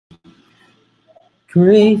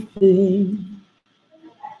great thing.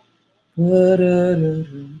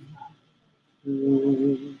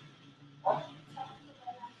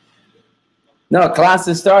 No, class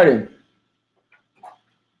is starting.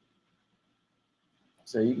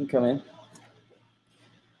 So you can come in.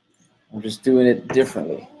 I'm just doing it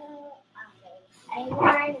differently.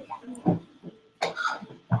 I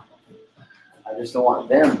just don't want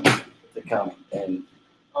them to come and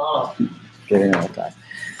get in all the time.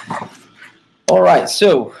 All right,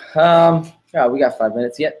 so yeah, we got 5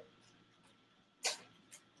 minutes yet.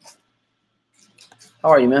 How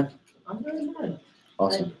are you, man? I'm doing good.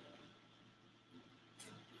 Awesome.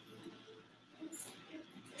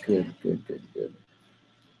 Good.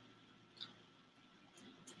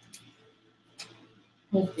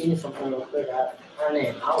 Let's do something real quick. I need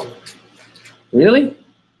an hour. Really?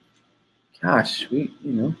 Gosh, you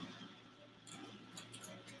know.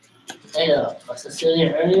 I ate a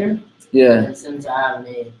Sicilian earlier. Yeah. And since I haven't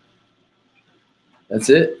eaten. That's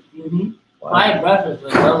it? Mm-hmm. Wow. I had breakfast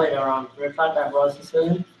with Lily around 3 o'clock. I brought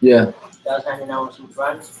Sicilian. Yeah. I was hanging out with some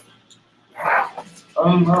friends.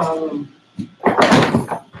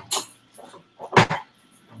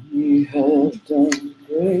 You have done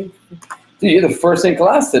great. Dude, you're the first in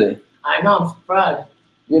class today. I know, I'm surprised.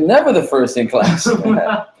 You're never the first in class. I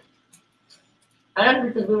know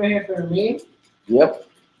because we were here for a meeting. Yep.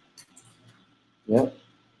 Do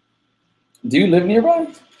you live nearby?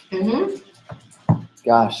 Mm-hmm.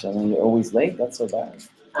 Gosh, I mean, you're always late. That's so bad.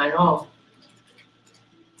 I know.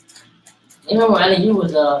 Even when LEU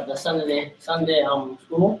was the Sunday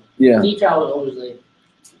school, yeah. Teacher I was always late.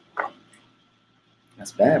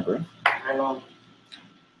 That's bad, bro. I know.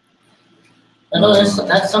 I know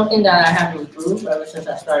that's something that I have improved ever since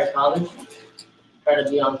I started college. Try to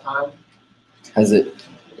be on time. Has it?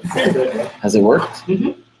 Has it worked?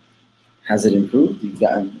 Mm-hmm. Has it improved? You've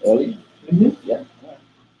gotten early? Mm-hmm. Yeah.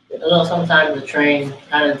 Although sometimes the train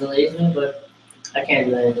kind of delays me, but I can't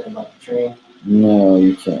do anything about the train. No,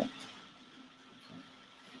 you can't.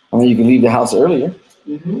 I mean, you can leave the house earlier.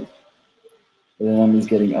 Mm-hmm. But then that means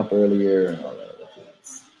getting up earlier and all that other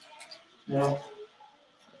things. No.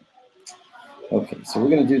 Okay, so we're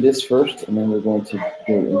going to do this first, and then we're going to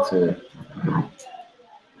go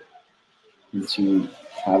into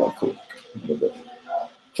Habakkuk a little bit.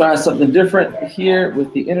 Trying something different here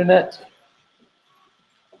with the internet.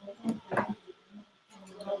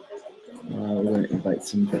 We're going to invite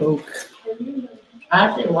some folk. I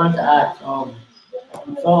actually want to ask,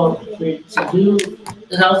 so to do,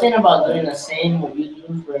 because I was thinking about doing the same what you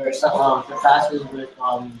do for classes with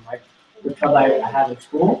the club I have at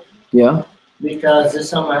school. Yeah. Because this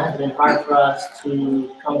summer has been hard for us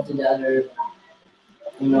to come together,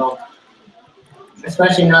 you know,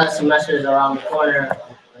 especially now the semester is around the corner,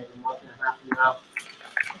 like a month and a half from now.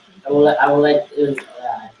 I would like to.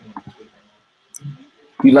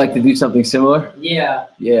 You'd like to do something similar? Yeah.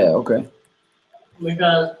 Yeah. Okay.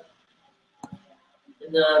 Because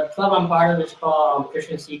the club I'm part of is called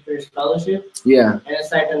Christian Seekers Fellowship. Yeah. And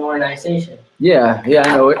it's like an organization. Yeah. Yeah,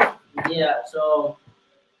 I know it. Yeah. So,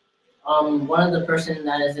 one of the person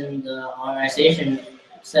that is in the organization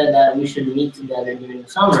said that we should meet together during the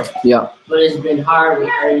summer. Yeah. But it's been hard with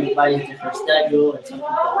everybody's different schedule, and some people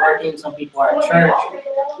are working, some people are at church,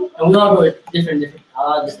 and we all go to different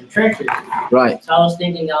churches. Right. So I was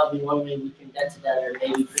thinking that would be one way we can get together,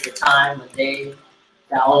 maybe pick a time, a day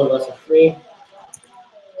that all of us are free.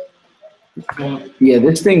 Yeah,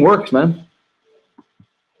 this thing works, man.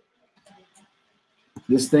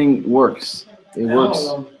 This thing works. It works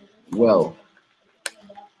well.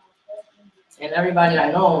 And everybody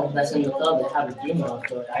I know that's in the club, they have a Gmail,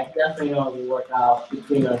 so I definitely know it will work out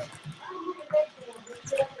between us.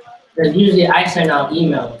 Because usually I send out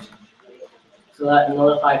emails so that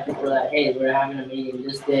notify people that, hey, we're having a meeting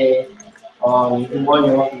this day. You're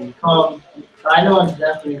welcome to come. So I know it's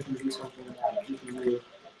definitely can be something that you can do.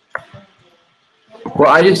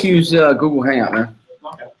 Well, I just use Google Hangout, man.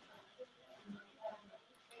 Okay.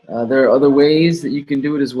 There are other ways that you can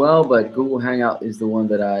do it as well, but Google Hangout is the one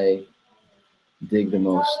that I dig the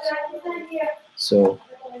most. So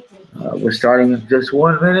we're starting in just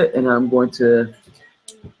 1 minute, and I'm going to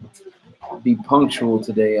be punctual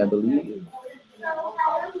today, I believe.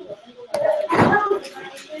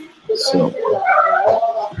 So,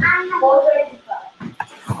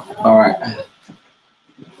 all right.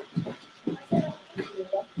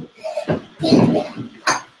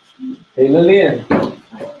 Hey, Lillian.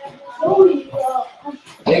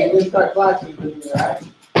 Hey, let's start classing. All right.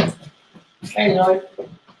 Hey, Lloyd.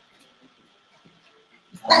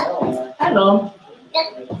 Hello.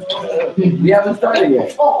 We haven't started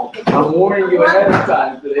yet. I'm warning you ahead of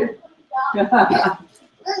time today. Wow,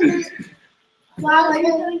 why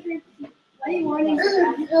are you warning?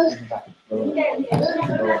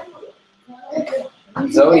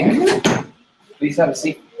 Zoe, please have a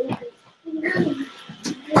seat.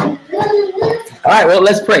 All right, well,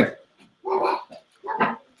 let's pray.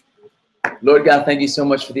 Lord God, thank you so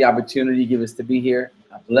much for the opportunity you give us to be here.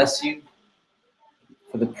 I bless you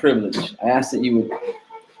for the privilege. I ask that you would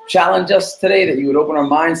challenge us today, that you would open our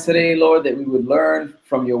minds today, Lord, that we would learn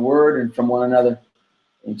from your word and from one another.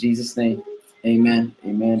 In Jesus' name, amen,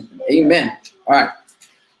 amen, amen. All right,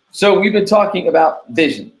 so we've been talking about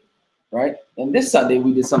vision, right? And this Sunday,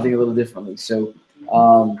 we did something a little differently. So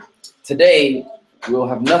today, will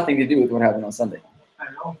have nothing to do with what happened on Sunday. I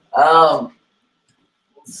know.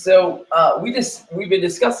 We've been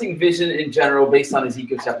discussing vision in general based on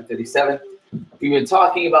Ezekiel chapter 37. We've been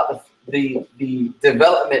talking about the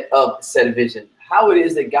development of said vision, how it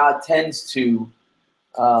is that God tends to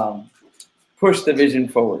push the vision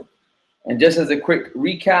forward. And just as a quick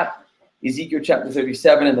recap, Ezekiel chapter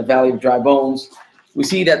 37 in the valley of dry bones, we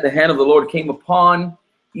see that the hand of the Lord came upon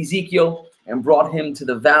Ezekiel and brought him to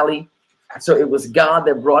the valley. So it was God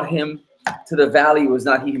that brought him to the valley. It was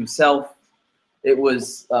not he himself. It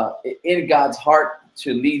was in God's heart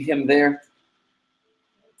to lead him there.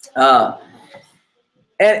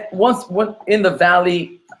 And once in the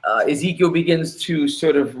valley, Ezekiel begins to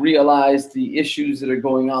sort of realize the issues that are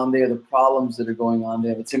going on there, the problems that are going on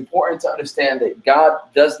there. It's important to understand that God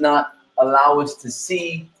does not allow us to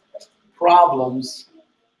see problems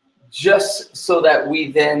just so that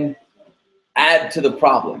we then add to the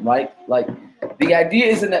problem, right? Like, the idea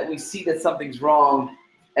isn't that we see that something's wrong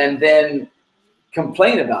and then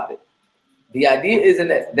complain about it. The idea isn't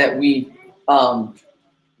that we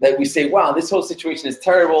say, wow, this whole situation is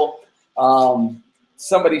terrible.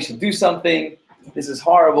 Somebody should do something. This is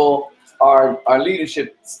horrible. Our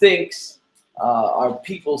leadership stinks. Our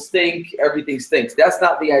people stink. Everything stinks. That's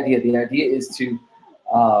not the idea. The idea is to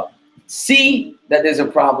see that there's a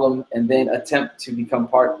problem and then attempt to become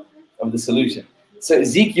part of the solution. So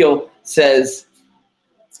Ezekiel says,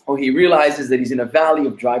 he realizes that he's in a valley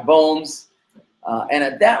of dry bones. And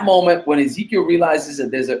at that moment, when Ezekiel realizes that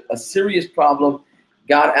there's a serious problem,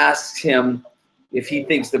 God asks him if he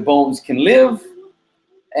thinks the bones can live.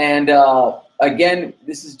 And again,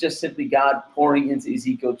 this is just simply God pouring into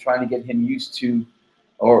Ezekiel, trying to get him used to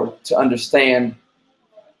or to understand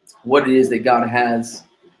what it is that God has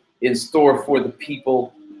in store for the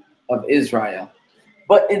people of Israel.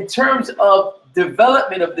 But in terms of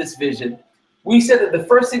development of this vision, we said that the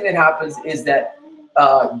first thing that happens is that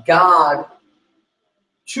God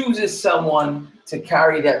chooses someone to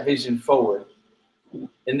carry that vision forward.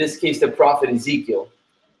 In this case, the prophet Ezekiel.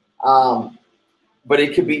 But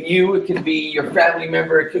it could be you, it could be your family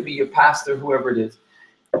member, it could be your pastor, whoever it is.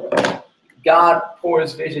 God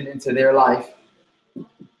pours vision into their life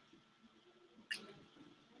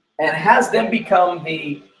and has them become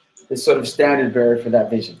the sort of standard bearer for that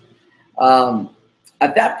vision.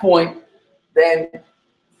 At that point, then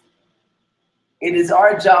it is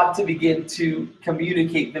our job to begin to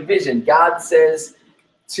communicate the vision. God says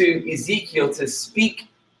to Ezekiel to speak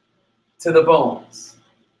to the bones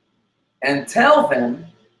and tell them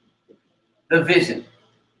the vision.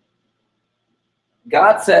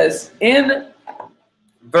 God says in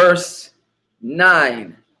verse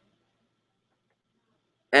 9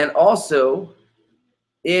 and also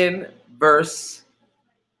in verse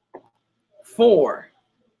 4.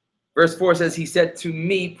 Verse 4 says, he said to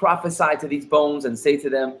me, prophesy to these bones and say to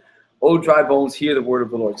them, O dry bones, hear the word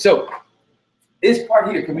of the Lord. So this part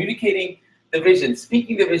here, communicating the vision,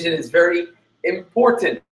 speaking the vision, is very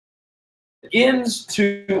important. It begins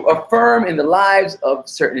to affirm in the lives of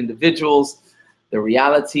certain individuals the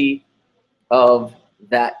reality of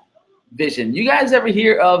that vision. You guys ever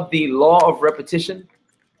hear of the law of repetition?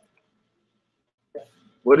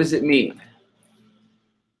 What does it mean?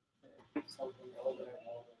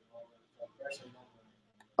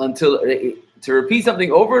 To repeat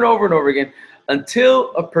something over and over and over again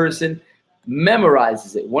until a person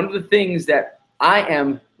memorizes it. One of the things that I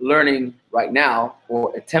am learning right now,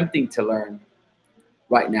 or attempting to learn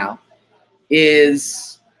right now,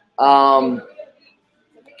 is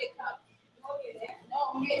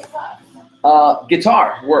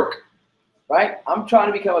guitar work, right? I'm trying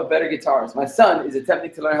to become a better guitarist. My son is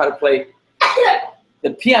attempting to learn how to play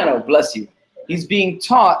the piano, bless you. He's being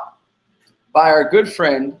taught by our good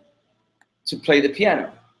friend to play the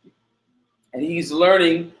piano. And he's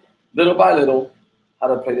learning little by little how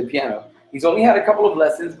to play the piano. He's only had a couple of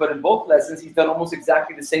lessons, but in both lessons, he's done almost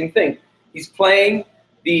exactly the same thing. He's playing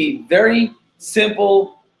the very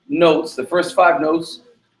simple notes, the first 5 notes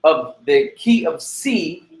of the key of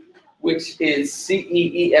C, which is C,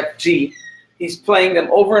 E, E, F, G. He's playing them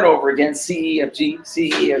over and over again. C, E, F, G,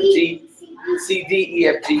 C, E, F, G, C, D, E,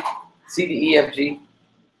 F, G, C, D, E, F, G.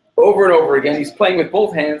 Over and over again. He's playing with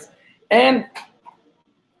both hands. And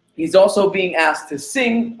he's also being asked to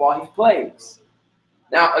sing while he plays.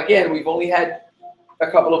 Now, again, we've only had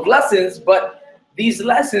a couple of lessons, but these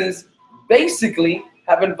lessons basically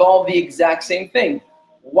have involved the exact same thing.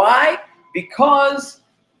 Why? Because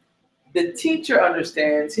the teacher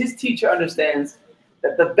understands, his teacher understands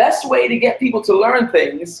that the best way to get people to learn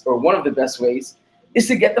things, or one of the best ways, is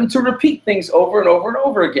to get them to repeat things over and over and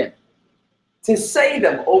over again. To say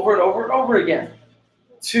them over and over and over again.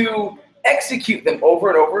 To execute them over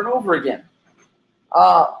and over and over again.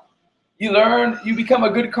 You become a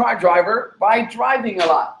good car driver by driving a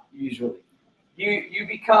lot, usually. You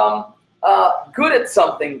become good at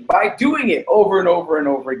something by doing it over and over and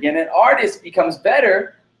over again. An artist becomes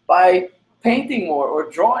better by painting more or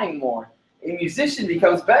drawing more. A musician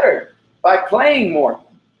becomes better by playing more.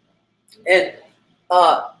 And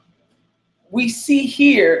we see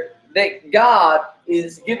here that God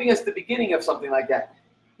is giving us the beginning of something like that.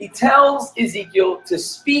 He tells Ezekiel to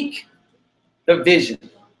speak the vision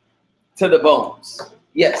to the bones.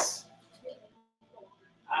 Yes.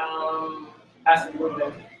 Pastor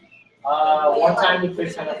Ruben, one time you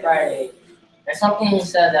preached on a Friday. There's something you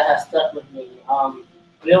said that has stuck with me.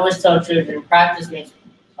 We always tell children practice makes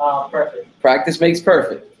perfect. Practice makes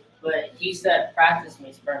perfect. But he said practice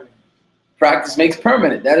makes permanent. Practice makes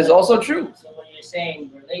permanent. That is also true. So what you're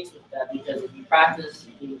saying relates with that, because if you practice,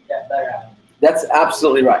 you get better at it. That's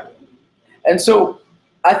absolutely right. And so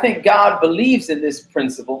I think God believes in this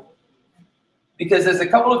principle, because there's a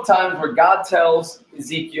couple of times where God tells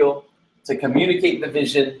Ezekiel to communicate the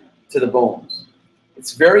vision to the bones.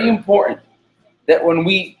 It's very important that when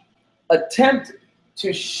we attempt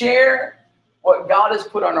to share what God has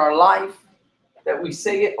put on our life, that we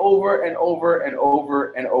say it over and over and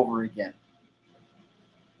over and over again.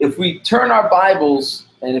 If we turn our Bibles,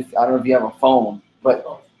 and if I don't know if you have a phone,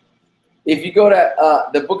 but if you go to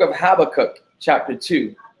the book of Habakkuk, chapter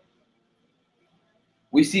 2,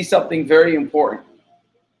 we see something very important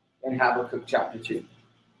in Habakkuk chapter 2.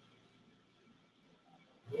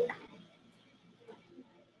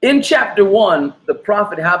 In chapter 1, the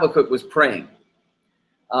prophet Habakkuk was praying.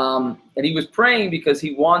 And he was praying because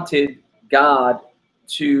he wanted God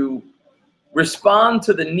to respond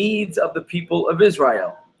to the needs of the people of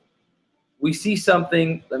Israel. We see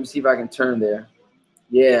something, let me see if I can turn there.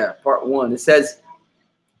 Yeah, part 1. It says,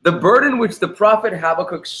 the burden which the prophet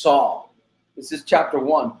Habakkuk saw. This is chapter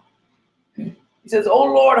 1. He says, "O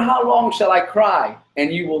Lord, how long shall I cry,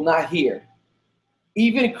 and you will not hear?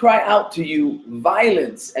 Even cry out to you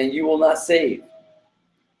violence, and you will not save.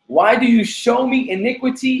 Why do you show me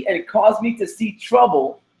iniquity and cause me to see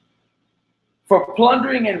trouble? For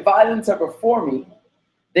plundering and violence are before me.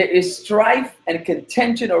 There is strife and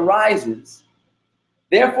contention arises.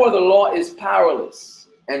 Therefore the law is powerless,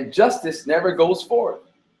 and justice never goes forth.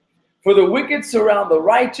 For the wicked surround the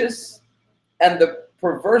righteous, and the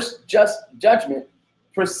perverse judgment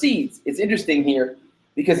proceeds." It's interesting here,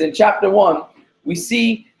 because in chapter 1, we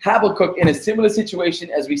see Habakkuk in a similar situation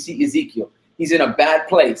as we see Ezekiel. He's in a bad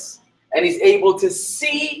place, and he's able to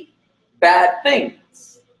see bad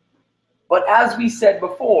things. But as we said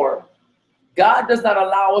before, God does not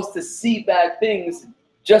allow us to see bad things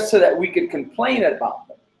just so that we can complain about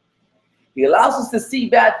them. He allows us to see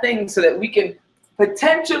bad things so that we can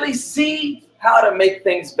potentially see how to make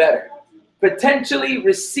things better, potentially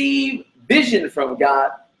receive vision from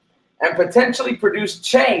God, and potentially produce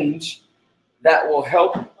change that will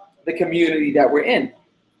help the community that we're in.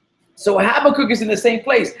 So Habakkuk is in the same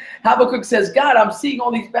place. Habakkuk says, God, I'm seeing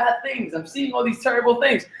all these bad things. I'm seeing all these terrible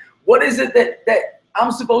things. What is it that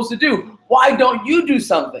I'm supposed to do? Why don't you do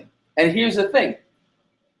something? And here's the thing.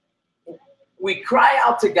 We cry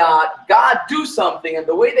out to God, God, do something. And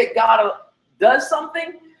the way that God does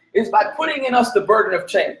something is by putting in us the burden of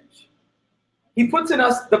change. He puts in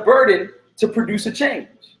us the burden to produce a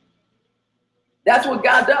change. That's what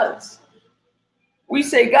God does. We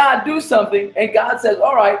say, God, do something, and God says,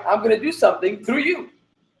 all right, I'm going to do something through you.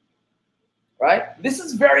 Right? This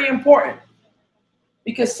is very important,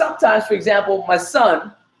 because sometimes, for example, my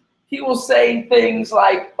son, he will say things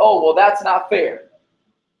like, oh, well, that's not fair.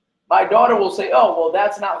 My daughter will say, oh, well,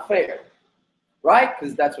 that's not fair. Right?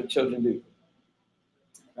 Because that's what children do.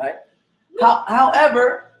 Right?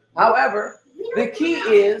 However, the key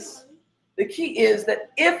is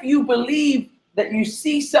that if you believe that you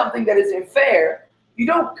see something that is unfair, you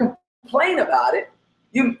don't complain about it.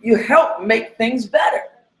 You help make things better.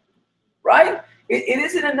 Right? It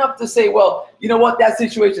isn't enough to say, well, you know what, that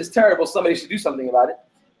situation is terrible, somebody should do something about it.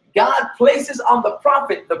 God places on the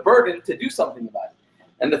prophet the burden to do something about it.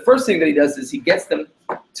 And the first thing that he does is he gets them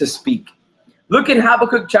to speak. Look at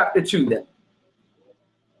Habakkuk chapter 2 then.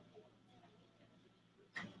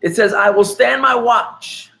 It says, I will stand my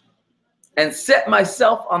watch and set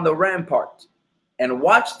myself on the rampart and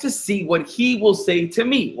watch to see what he will say to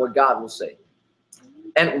me, what God will say,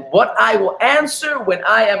 and what I will answer when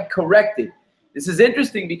I am corrected. This is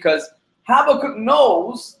interesting because Habakkuk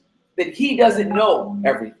knows that he doesn't know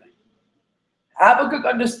everything. Habakkuk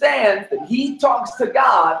understands that he talks to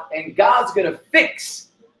God and God's going to fix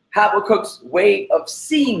Habakkuk's way of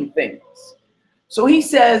seeing things. So he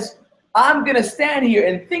says, I'm going to stand here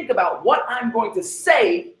and think about what I'm going to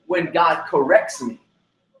say when God corrects me.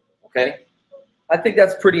 Okay? I think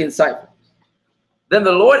that's pretty insightful. Then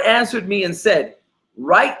the Lord answered me and said,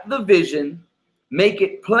 write the vision, make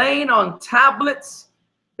it plain on tablets,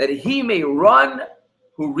 that he may run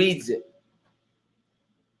who reads it.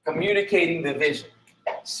 Communicating the vision.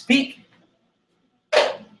 Speak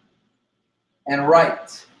and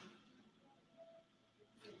write.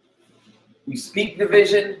 We speak the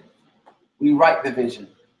vision, we write the vision,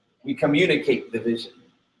 we communicate the vision.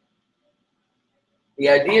 The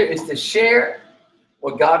idea is to share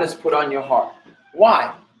what God has put on your heart.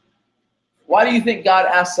 Why? Why do you think God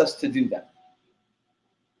asks us to do that?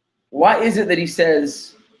 Why is it that he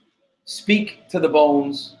says, speak to the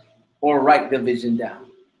bones or write the vision down?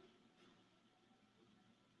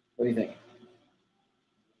 What do you think?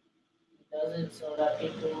 He does it so that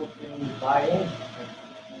people can buy in.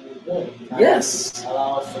 Yes.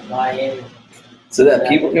 Allow us to buy in. So that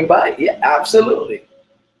people can buy it? Yeah, absolutely.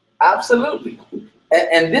 Absolutely.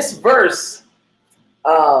 And this verse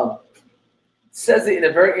says it in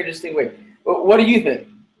a very interesting way. What do you think?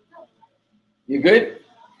 You good?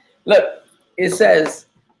 Look, it says,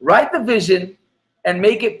 write the vision and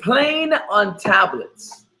make it plain on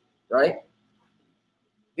tablets, right?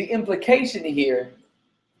 The implication here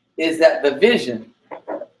is that the vision,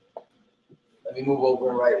 let me move over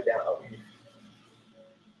and write it down over here.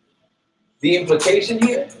 The implication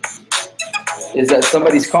here is that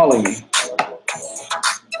somebody's calling me.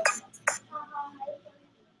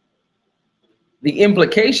 The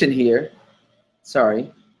implication here,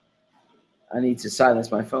 sorry, I need to silence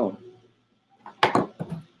my phone.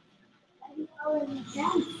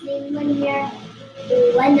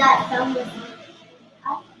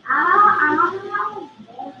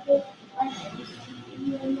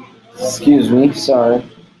 Excuse me, sorry.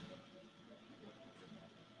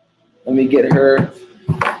 Let me get her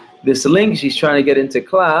this link. She's trying to get into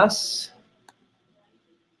class.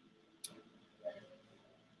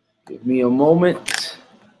 Give me a moment.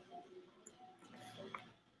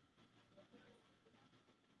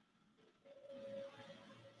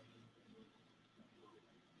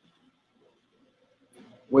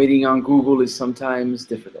 Waiting on Google is sometimes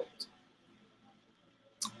difficult.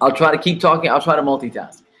 I'll try to keep talking. I'll try to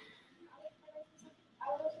multitask.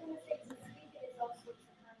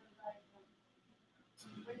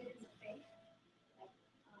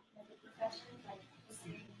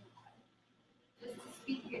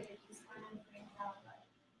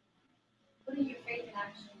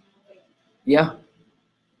 Yeah.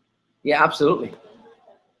 Yeah, absolutely.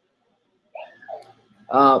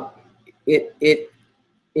 It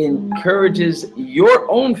encourages your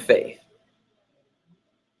own faith,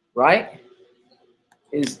 right?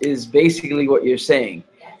 Is basically what you're saying.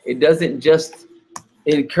 It doesn't just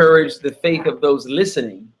encourage the faith of those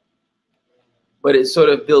listening, but it sort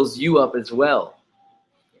of builds you up as well.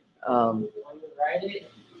 When you write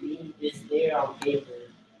it, it's there on paper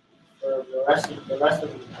for the rest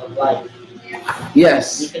of life.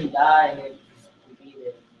 Yes. You can die and it will be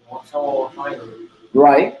there. Someone will find it.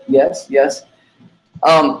 Right. Yes. Yes.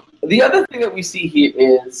 The other thing that we see here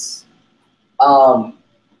is,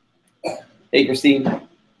 hey, Christine.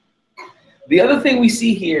 The other thing we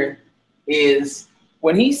see here is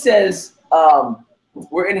when he says,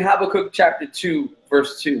 we're in Habakkuk chapter 2,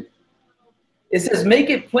 verse 2. It says, make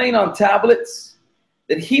it plain on tablets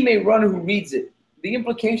that he may run who reads it. The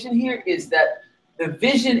implication here is that the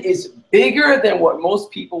vision is bigger than what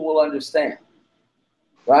most people will understand,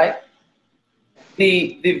 right?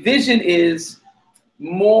 The vision is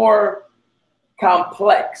more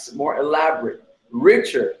complex, more elaborate,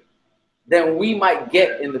 richer than we might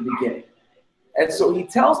get in the beginning. And so he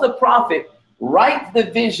tells the prophet, write the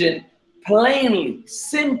vision plainly,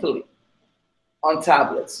 simply on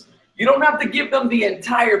tablets. You don't have to give them the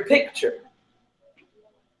entire picture.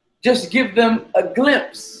 Just give them a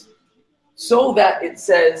glimpse so that it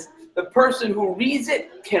says the person who reads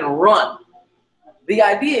it can run. The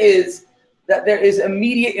idea is that there is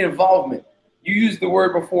immediate involvement. You used the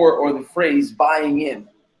word before, or the phrase, buying in.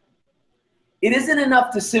 It isn't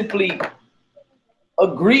enough to simply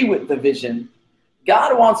agree with the vision.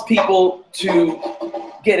 God wants people to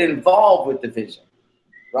get involved with the vision,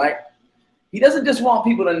 right? He doesn't just want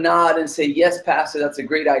people to nod and say, yes, Pastor, that's a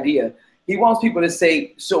great idea. He wants people to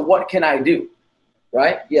say, so what can I do?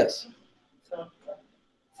 Right? Yes. So,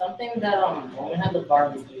 something that when we had the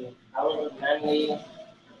barbecue, I was with Manly,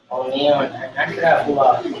 O'Neal, and I forgot who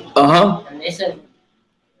else. And they said,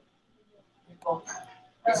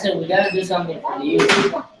 we gotta do something for the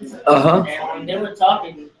youth. And when they were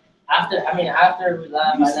talking, after we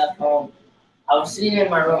left, I left home. I was sitting in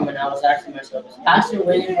my room and I was asking myself, is Pastor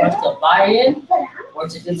waiting for us to buy in or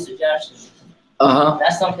to give suggestions?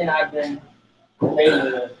 That's something I've been debating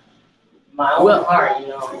with my own heart, you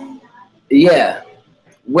know. Yeah.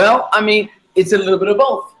 Well, I mean, it's a little bit of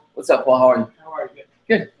both. What's up, Paul? How are you? How are you?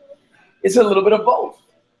 Good. It's a little bit of both,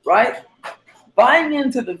 right? Buying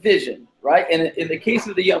into the vision, right? And in the case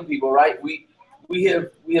of the young people, right, we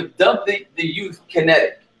have dubbed the youth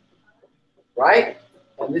kinetic, right?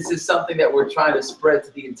 And this is something that we're trying to spread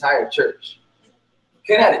to the entire church.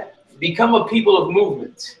 Kinetic. Become a people of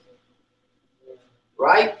movement,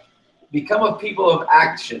 right? Become a people of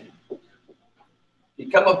action.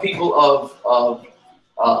 Become a people of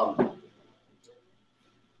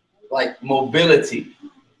like mobility.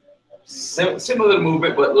 Similar to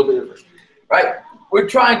movement, but a little bit different, right? We're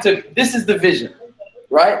trying to, this is the vision,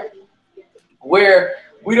 right? Where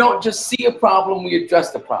we don't just see a problem, we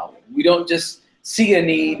address the problem. We don't just see a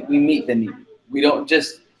need, we meet the need. We don't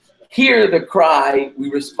just hear the cry, we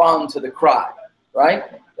respond to the cry, right?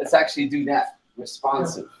 Let's actually do that.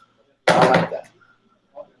 Responsive. I like that.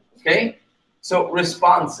 Okay? So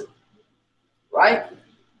responsive, right?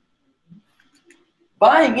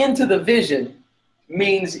 Buying into the vision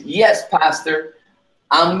means, yes, Pastor,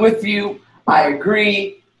 I'm with you, I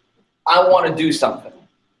agree, I want to do something,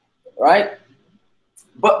 right?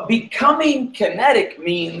 But becoming kinetic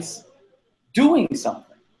means doing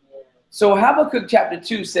something. So Habakkuk chapter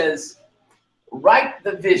 2 says, write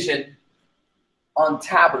the vision on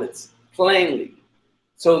tablets plainly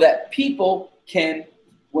so that people can,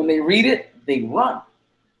 when they read it, they run.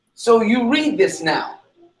 So you read this now,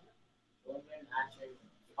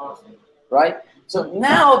 right? So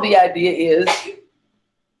now the idea is,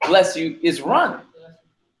 bless you, is run,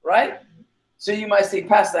 right? So you might say,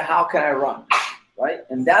 Pastor, how can I run, right?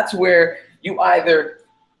 And that's where you either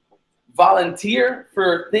volunteer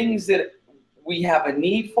for things that we have a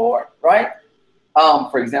need for, right?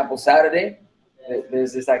 For example, Saturday,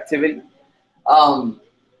 there's this activity.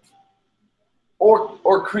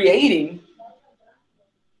 Or creating,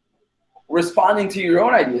 responding to your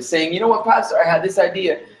own ideas, saying, you know what, Pastor, I had this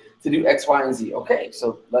idea to do X, Y, and Z. Okay,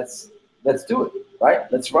 so let's do it, right?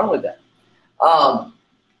 Let's run with that.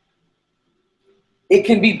 It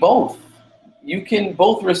can be both. You can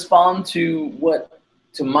both respond to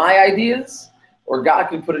my ideas, or God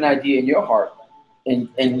can put an idea in your heart, and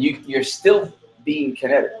you're still being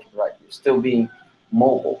kinetic, right? You're still being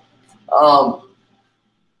mobile.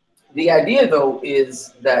 The idea, though,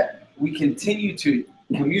 is that we continue to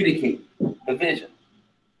communicate the vision.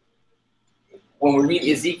 When we read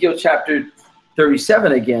Ezekiel chapter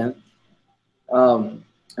 37 again, and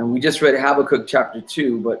we just read Habakkuk chapter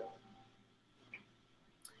 2, but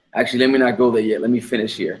actually, let me not go there yet. Let me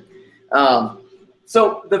finish here.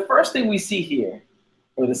 So the first thing we see here,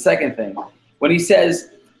 or the second thing, when he says,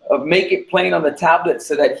 make it plain on the tablet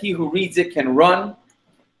so that he who reads it can run,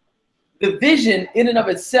 the vision in and of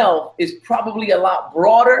itself is probably a lot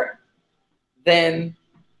broader than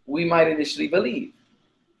we might initially believe.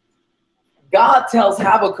 God tells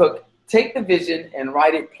Habakkuk, take the vision and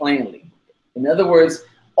write it plainly. In other words,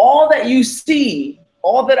 all that you see,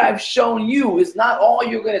 all that I've shown you is not all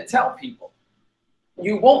you're going to tell people.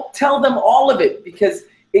 You won't tell them all of it because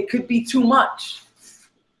it could be too much.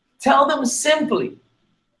 Tell them simply,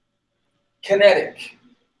 kinetic.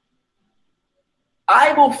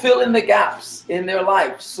 I will fill in the gaps in their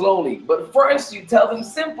life slowly. But first you tell them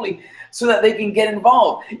simply so that they can get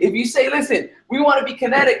involved. If you say, listen, we want to be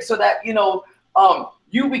kinetic so that,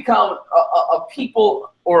 you become a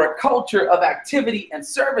people or a culture of activity and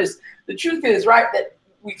service. The truth is, right, that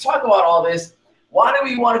we talk about all this. Why do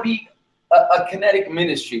we want to be a kinetic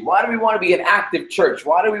ministry? Why do we want to be an active church?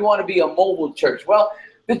 Why do we want to be a mobile church? Well,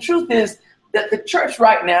 the truth is that the church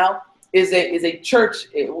right now is a church.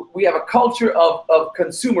 We have a culture of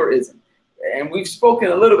consumerism. And we've spoken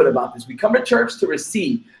a little bit about this. We come to church to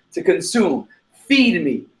receive, to consume, feed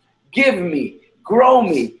me, give me, grow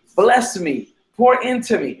me, bless me, pour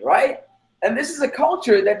into me, right? And this is a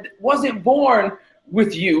culture that wasn't born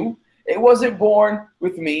with you. It wasn't born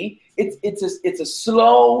with me. It's a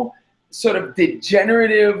slow, sort of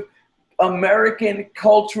degenerative American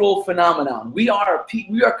cultural phenomenon. We are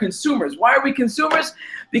consumers. Why are we consumers?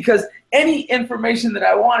 Because any information that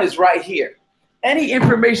I want is right here. Any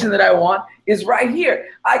information that I want is right here.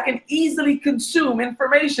 I can easily consume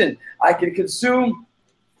information. I can consume,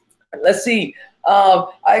 let's see, I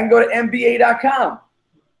can go to NBA.com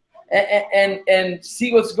and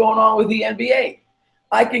see what's going on with the NBA.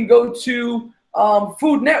 I can go to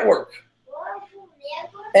Food Network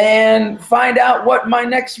and find out what my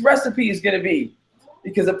next recipe is going to be,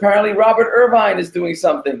 because apparently Robert Irvine is doing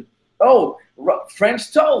something. Oh,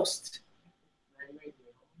 French toast,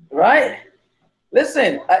 right?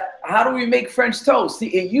 Listen, how do we make French toast? See,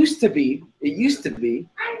 it used to be,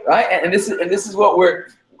 right? And this is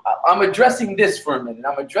what I'm addressing this for a minute.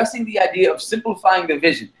 I'm addressing the idea of simplifying the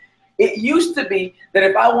vision. It used to be that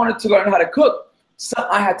if I wanted to learn how to cook,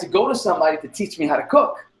 I had to go to somebody to teach me how to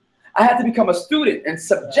cook. I had to become a student and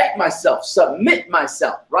submit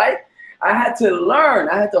myself, right? I had to learn,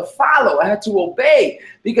 I had to follow, I had to obey,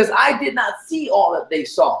 because I did not see all that they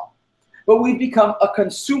saw. But we've become a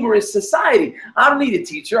consumerist society. I don't need a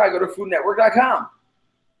teacher. I go to foodnetwork.com.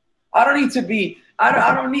 I don't need to be,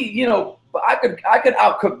 I don't need, you know, I could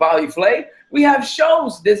outcook Bobby Flay. We have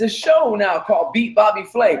shows. There's a show now called Beat Bobby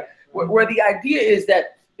Flay, where the idea is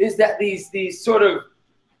that these sort of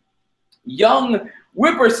young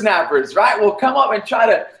whippersnappers, right, will come up and try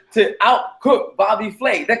to outcook Bobby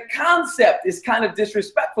Flay. The concept is kind of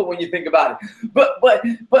disrespectful when you think about it. But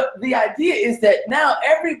the idea is that now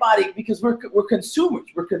everybody, because we're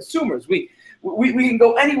consumers, we can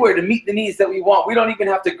go anywhere to meet the needs that we want. We don't even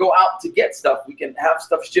have to go out to get stuff. We can have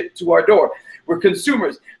stuff shipped to our door. We're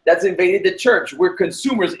consumers. That's invaded the church. We're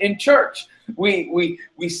consumers in church. We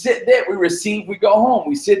sit there, we receive, we go home.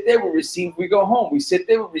 We sit there, we receive, we go home. We sit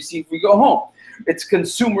there, we receive, we go home. It's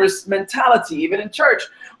consumerist mentality, even in church.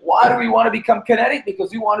 Why do we want to become kinetic?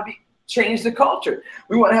 Because we want to change the culture.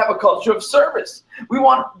 We want to have a culture of service. We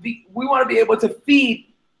want to be able to feed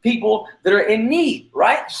people that are in need,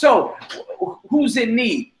 right? So who's in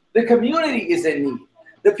need? The community is in need.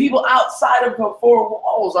 The people outside of the four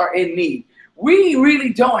walls are in need. We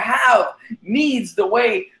really don't have needs the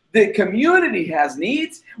way the community has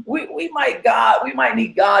needs. We might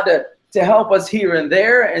need God to help us here and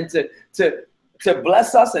there, and to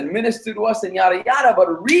bless us and minister to us and yada yada,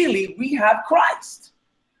 but really we have Christ.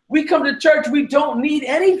 We come to church, we don't need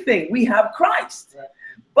anything. We have Christ. Right.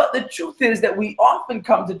 But the truth is that we often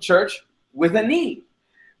come to church with a need.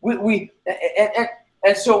 And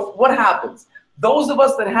so what happens? Those of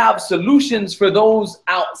us that have solutions for those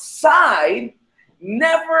outside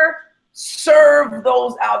never serve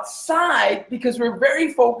those outside, because we're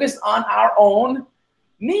very focused on our own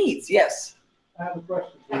needs. Yes? I have a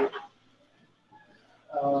question for you.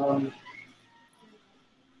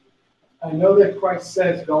 I know that Christ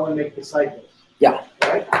says, go and make disciples. Yeah.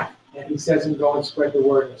 Right? And he says, and go and spread the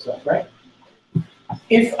word and stuff, right?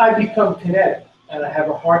 If I become kinetic, and I have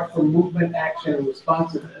a heart for movement, action, and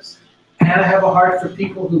responsiveness, and I have a heart for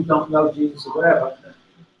people who don't know Jesus or whatever,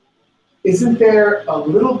 isn't there a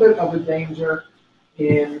little bit of a danger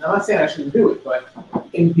in, I'm not saying I shouldn't do it, but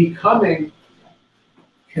in becoming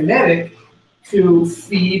kinetic to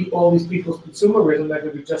feed all these people's consumerism that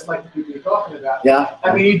could be just like the people you're talking about? Yeah.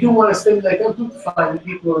 I mean, you do want to stimulate them to find the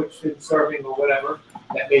people who are interested in serving or whatever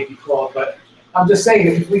that may be called, but I'm just saying,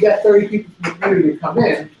 if we got 30 people from the community to come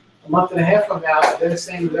in, a month and a half from now, they're the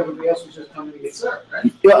same as everybody else who's just coming to get served,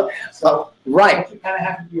 right? Yeah. So, right. You kind of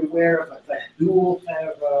have to be aware of that dual kind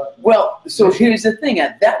of. Well, so here's the thing.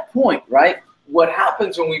 At that point, right, what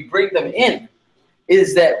happens when we bring them in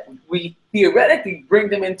is that we theoretically bring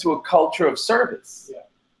them into a culture of service, Yeah.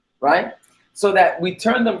 right? So that we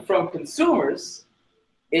turn them from consumers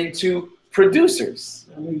into producers.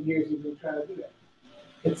 How many years have you been trying to do that?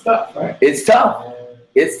 It's tough, right? It's tough.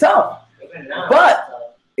 It's tough. But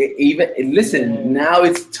listen, now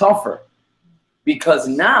it's tougher, because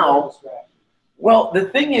now, well, the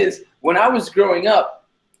thing is, when I was growing up,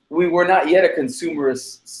 we were not yet a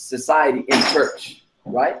consumerist society in church,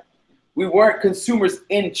 right? We weren't consumers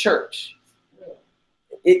in church.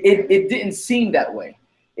 It didn't seem that way.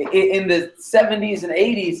 In the 70s and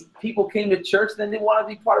 80s, people came to church, then they wanted to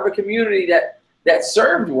be part of a community that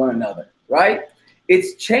served one another, right?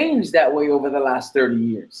 It's changed that way over the last 30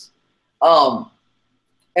 years.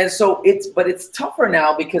 And so it's tougher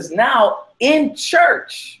now, because now in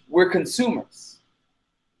church, we're consumers.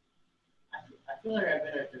 I feel like I've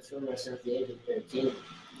been a consumer since the age of 13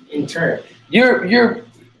 in church. You're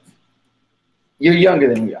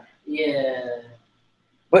younger than we are. Yeah.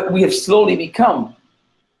 But we have slowly become,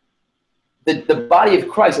 the body of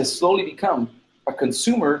Christ has slowly become a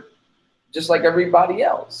consumer just like everybody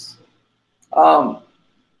else.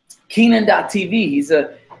 Keenan.tv, he's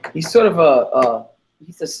sort of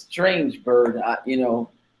he's a strange bird, you know.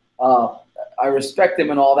 I respect him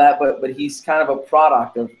and all that, but he's kind of a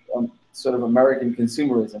product of sort of American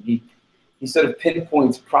consumerism. He sort of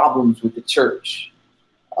pinpoints problems with the church.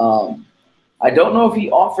 I don't know if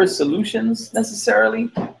he offers solutions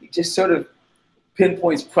necessarily. He just sort of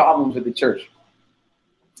pinpoints problems with the church.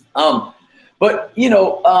 But you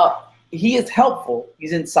know, he is helpful.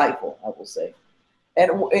 He's insightful, I will say.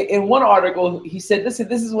 And in one article, he said, "Listen,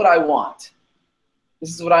 this is what I want.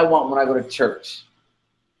 This is what I want when I go to church."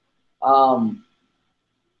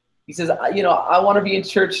 He says, "You know, I want to be in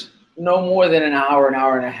church no more than an hour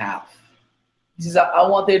and a half." He says, "I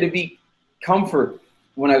want there to be comfort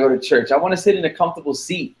when I go to church. I want to sit in a comfortable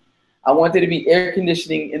seat. I want there to be air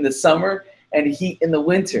conditioning in the summer and heat in the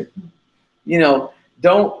winter. You know,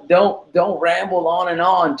 don't ramble on and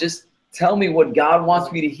on. Just tell me what God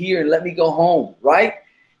wants me to hear and let me go home," right?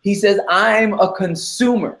 He says, "I'm a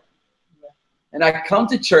consumer and I come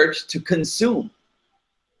to church to consume."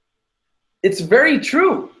 It's very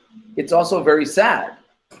true. It's also very sad,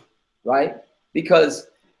 right? Because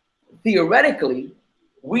theoretically,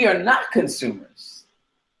 we are not consumers.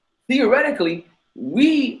 Theoretically,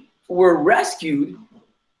 we were rescued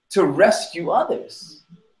to rescue others,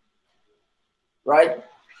 right?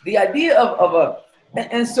 The idea of a,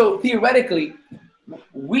 and so theoretically,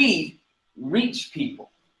 we reach people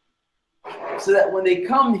so that when they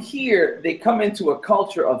come here, they come into a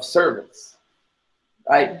culture of service,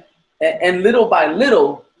 right? And little by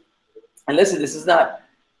little, and listen, this is not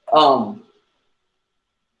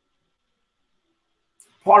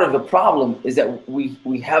part of the problem is that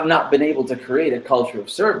we have not been able to create a culture of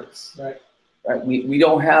service. Right? We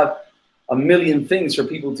don't have a million things for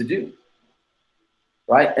people to do.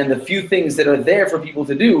 Right? And the few things that are there for people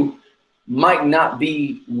to do might not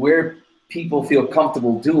be where people feel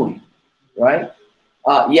comfortable doing. Right?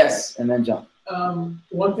 Yes, and then John.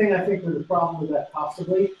 One thing I think was the problem with that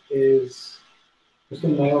possibly is, just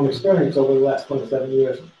in my own experience over the last 27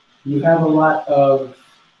 years, you have a lot of,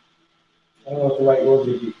 I don't know what the right word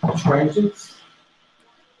would be, transients.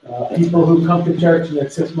 People who come to church and then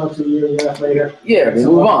 6 months, a year and a half later. Yeah, they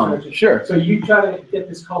move on, sure. So you try to get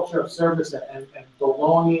this culture of service and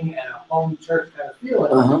belonging and a home church kind of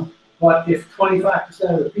feeling. But if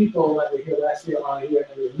 25% of the people that were here last year aren't here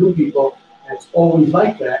and they're new people, and it's always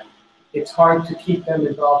like that, it's hard to keep them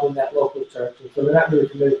involved in that local church. And so they're not really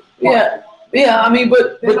committed. Yeah, I mean,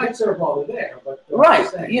 but they might serve while they're there, but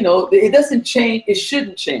right, you know, it doesn't change. It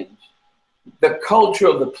shouldn't change the culture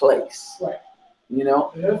of the place. Right. You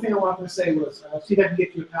know. The other thing I wanted to say was, I'll see if I can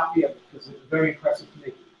get you a copy of it because it's very impressive to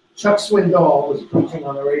me. Chuck Swindoll was preaching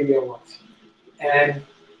on the radio once, and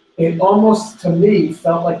it almost, to me,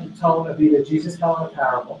 felt like the tone of either Jesus telling a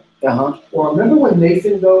parable, or remember when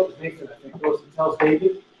Nathan, I think, goes and tells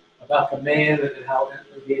David about the man and how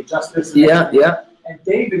the injustice. And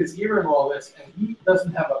David is hearing all this, and he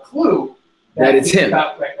doesn't have a clue that it's him.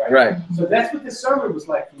 Right. So that's what this sermon was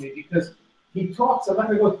like for me, because he talks, I'm not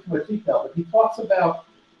going to go into too much detail, but he talks about,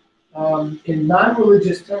 in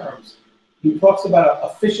non-religious terms, he talks about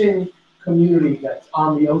a fishing community that's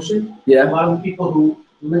on the ocean. Yeah. A lot of the people who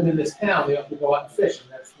live in this town, they have to go out and fish,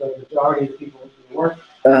 and that's the majority of the people who work.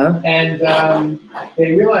 And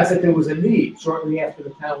they realized that there was a need shortly after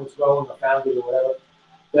the town was growing or founded or whatever,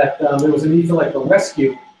 that there was a need for like a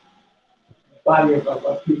rescue body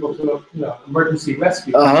of people to, emergency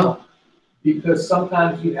rescue. Because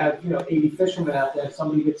sometimes you have, 80 fishermen out there, and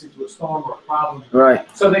somebody gets into a storm or a problem. Right.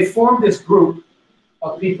 So they formed this group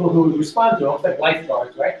of people who would respond to it, almost like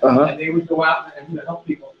lifeguards, right? And they would go out and help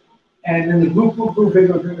people. And then the group grew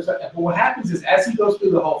bigger and bigger. But what happens is, as he goes through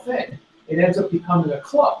the whole thing, it ends up becoming a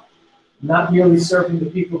club, not merely serving the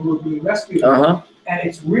people who are being rescued. And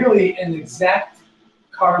it's really an exact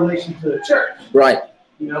correlation to the church. Right.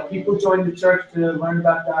 People join the church to learn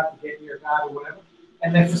about God, to get near God or whatever.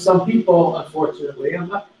 And then for some people, unfortunately, I'm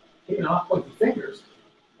not pointing fingers,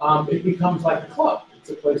 it becomes like a club. It's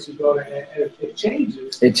a place you go to, and it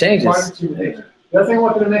changes. It changes. The other thing I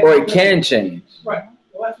wanted to make. Or it can change. Right.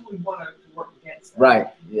 Well, that's what we want to work against. Right.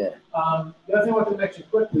 Yeah. The other thing I wanted to mention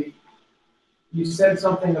quickly, you said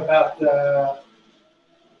something about, I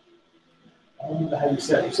don't remember how you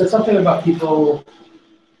said it. You said something about people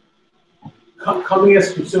coming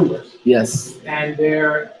as consumers. Yes. And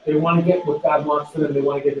they want to get what God wants for them. They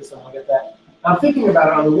want to get this, they want to get that. I'm thinking about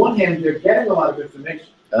it. On the one hand, they're getting a lot of information.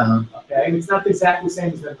 Okay, it's not exactly the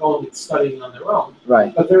same as they're going and studying on their own,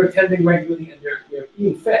 Right. but they're attending regularly and they're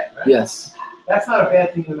being fed, right? Yes. That's not a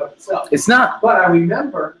bad thing in and of itself. It's not. But I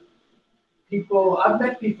remember people, I've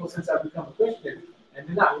met people since I've become a Christian, and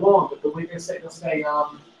they're not wrong, but the way they'll say, in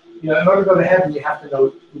order to go to heaven, you have to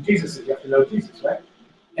know who Jesus is. You have to know Jesus, right?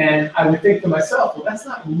 And I would think to myself, well, that's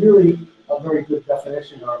not really a very good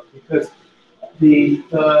definition, because the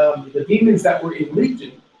demons that were in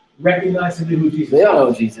Legion recognized and knew who Jesus was. They all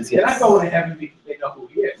know Jesus, They're not yes. going to heaven because they know who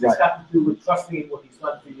he is. Right. It's got to do with trusting in what he's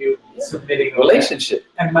done for you, submitting. Relationship.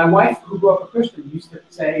 And my wife, who grew up a Christian, used to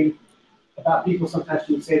say about people, sometimes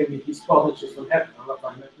she would say to me, he's 12 inches from heaven. I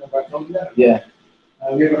don't know if I told you that. Yeah.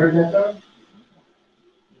 Have you ever heard that term?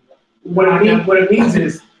 What it means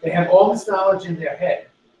is they have all this knowledge in their head,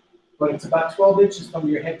 but it's about 12 inches from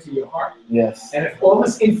your head to your heart. Yes. And if all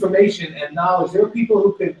this information and knowledge, there are people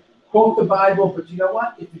who can quote the Bible, but you know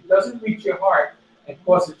what? If it doesn't reach your heart and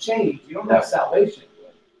cause a change, you don't have salvation.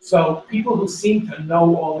 So people who seem to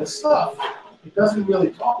know all this stuff, it doesn't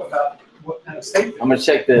really talk about what kind of state. I'm gonna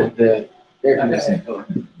check the air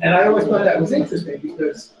conditioning. And I always thought that was interesting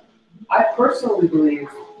because I personally believe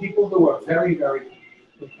people who are very, very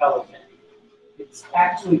intelligent, it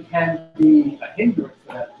actually can be a hindrance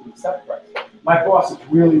for them to accept Christ. My boss is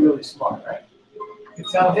really, really smart, right? You can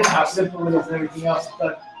tell him how simple it is and everything else,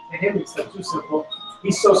 but to him it's not too simple.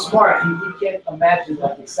 He's so smart, he can't imagine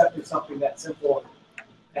like accepting something that simple.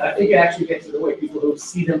 And I think it actually gets in the way. People who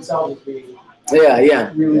see themselves as being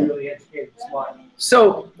really, really educated, smart.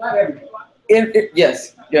 So, Not everyone.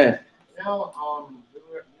 yes, go ahead. We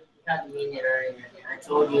had the meeting earlier, and I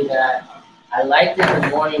told you that I liked the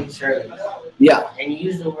morning service. Yeah. And you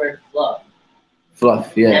used the word fluff.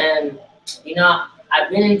 Fluff, yeah. And, I've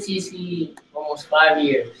been in TC almost 5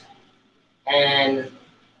 years. And,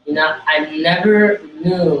 I never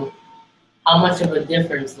knew how much of a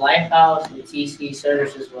difference Lifehouse and TC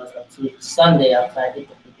services was up to Sunday outside the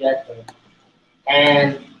projector.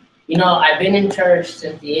 And, I've been in church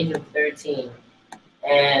since the age of 13.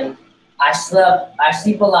 And I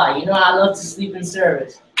sleep a lot. I love to sleep in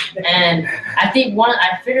service. And I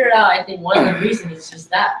figured out, one of the reasons is just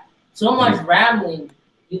that. So much rambling,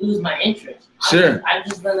 you lose my interest. Sure. I'm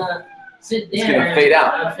just gonna sit there. It's gonna fade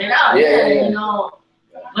out. Fade out, Yeah.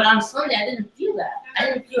 But on Sunday, I didn't feel that. I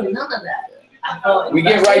didn't feel none of that. I felt We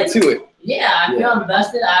get right to it. Yeah, I feel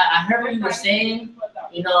invested. I heard what you were saying.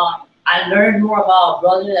 I learned more about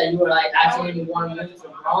brother that you were like actually you want to move to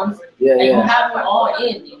bronze. Yeah, and yeah. you have it all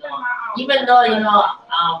in, Even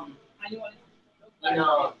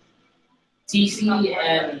though, TC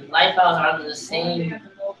and Lifehouse are in the same,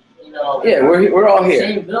 Yeah, we're all here.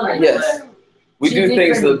 same building. Yes. but We two do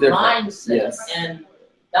things a little different. Mindsets, Yes. and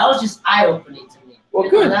that was just eye-opening to me. Well,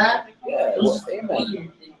 You know good. that? Yeah, It was well, amen.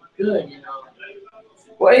 weird and good,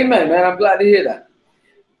 Well, amen, man. I'm glad to hear that.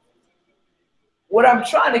 What I'm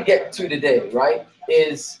trying to get to today, right,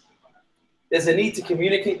 is there's a need to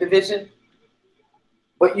communicate the vision,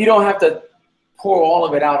 but you don't have to pour all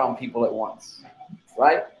of it out on people at once,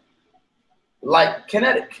 right? Like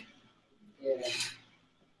Kinetic. Yeah.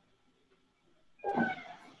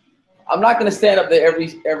 I'm not going to stand up there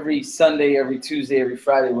every Sunday, every Tuesday, every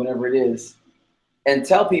Friday, whenever it is, and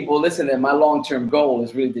tell people, listen, that my long-term goal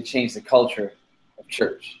is really to change the culture of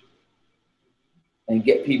church and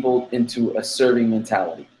get people into a serving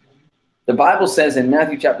mentality. The Bible says in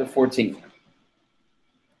Matthew chapter 14,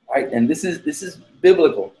 right, and this is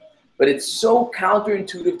biblical, but it's so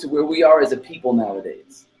counterintuitive to where we are as a people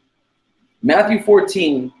nowadays. Matthew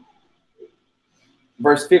 14,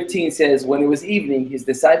 verse 15 says, when it was evening, his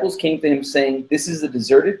disciples came to him saying, this is a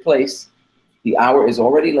deserted place. The hour is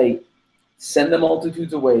already late. Send the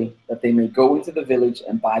multitudes away that they may go into the village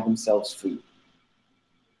and buy themselves food.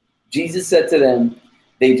 Jesus said to them,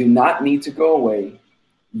 they do not need to go away.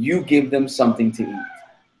 You give them something to eat.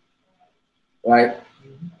 Right?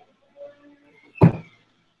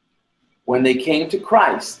 When they came to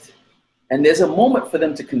Christ, and there's a moment for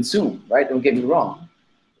them to consume, right? Don't get me wrong.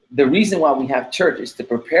 The reason why we have church is to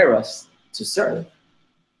prepare us to serve,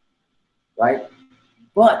 right?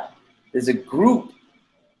 But there's a group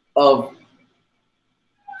of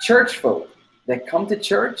church folk that come to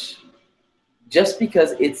church just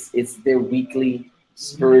because it's their weekly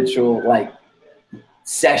spiritual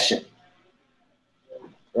session,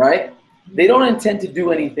 right? They don't intend to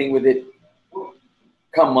do anything with it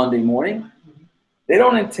come Monday morning. They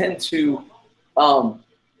don't intend to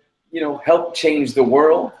help change the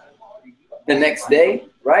world the next day,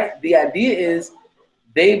 right? The idea is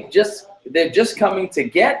they're just coming to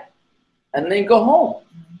get and then go home,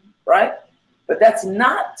 right? But that's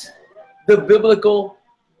not the biblical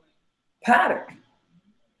pattern.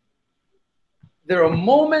 there are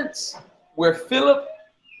moments where Philip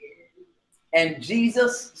and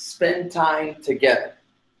Jesus spend time together.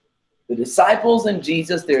 The disciples and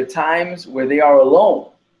Jesus, there are times where they are alone,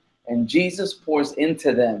 and Jesus pours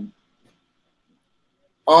into them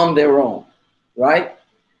on their own, right?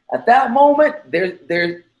 At that moment,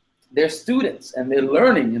 they're students, and they're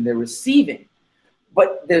learning, and they're receiving.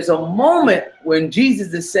 But there's a moment when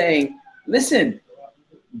Jesus is saying, listen,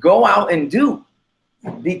 go out and do.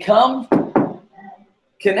 Become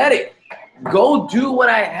kinetic. Go do what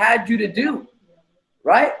I had you to do,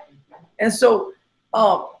 right? And so,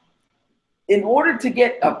 in order to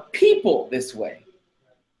get a people this way,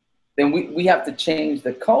 then we have to change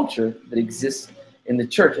the culture that exists in the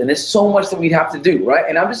church. And there's so much that we'd have to do, right?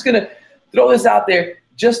 And I'm just going to throw this out there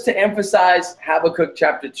just to emphasize Habakkuk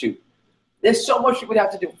chapter 2. There's so much we would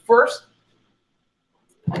have to do. First,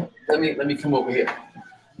 let me come over here.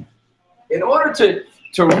 In order to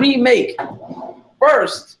remake,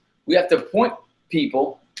 first, we have to point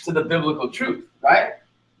people to the biblical truth, right?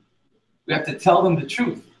 We have to tell them the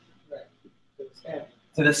truth.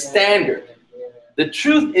 To the standard. The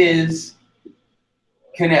truth is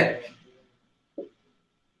kinetic.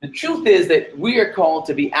 The truth is that we are called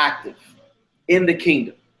to be active in the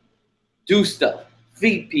kingdom. Do stuff.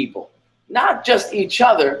 Feed people. Not just each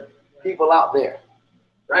other, people out there.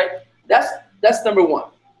 Right? That's number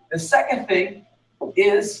one. The second thing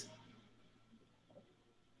is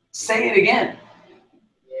say it again.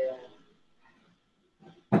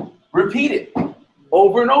 Repeat it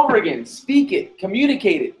over and over again. Speak it.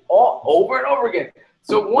 Communicate it all over and over again.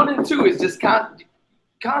 So 1 and 2 is just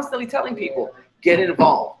constantly telling people, get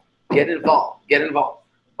involved, get involved, get involved.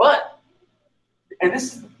 But, and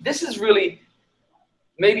this is really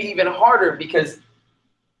maybe even harder, because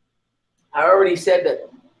I already said that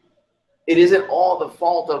it isn't all the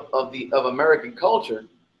fault of American culture.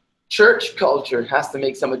 Church culture has to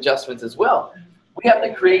make some adjustments as well. We have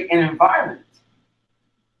to create an environment,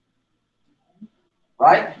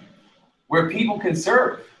 right, where people can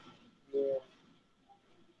serve.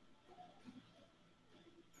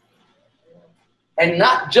 And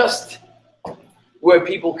not just where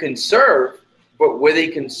people can serve, but where they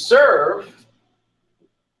can serve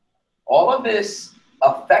all of this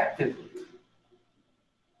effectively.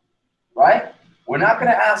 Right? We're not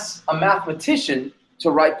going to ask a mathematician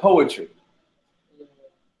to write poetry.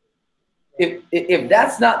 If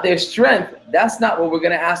that's not their strength, that's not what we're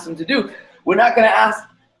going to ask them to do. We're not going to ask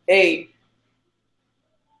a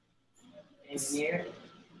engineer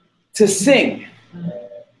to sing.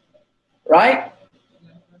 Right?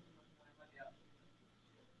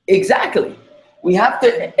 Exactly. We have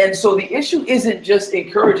to, and so the issue isn't just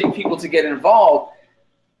encouraging people to get involved.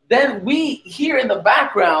 Then we, here in the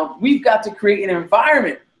background, we've got to create an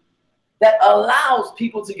environment that allows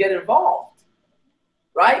people to get involved.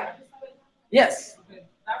 Right? Yes. Okay.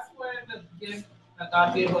 That's where the gift that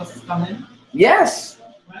God gave us come in. Yes.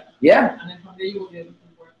 Right? Yeah. And then from there you will be able to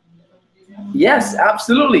work in different. Yes,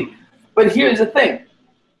 absolutely. But here's the thing.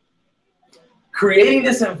 Creating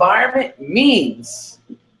this environment means,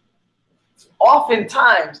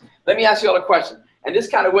 oftentimes, let me ask you all a question. And this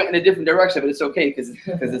kind of went in a different direction, but it's okay because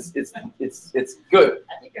it's good.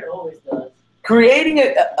 I think it always does. Creating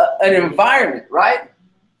an environment, right,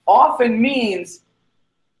 often means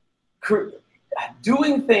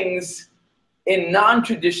doing things in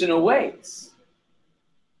non-traditional ways,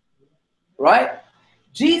 right?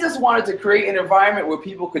 Jesus wanted to create an environment where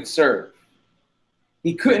people could serve.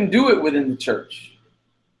 He couldn't do it within the church,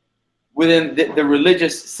 within the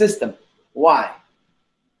religious system. Why?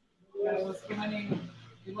 There was too many,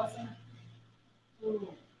 it wasn't too,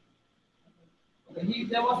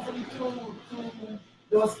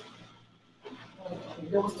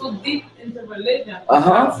 there was too deep into religion.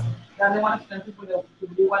 Uh-huh. That they wanted to tell people to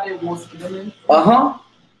do what they was doing. Uh-huh.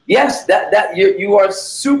 Yes, that you are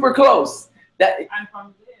super close. That And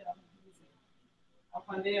from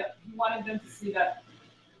there, he wanted them to see that.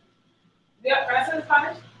 Can I say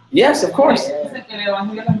Spanish? yes, of course. Dice que el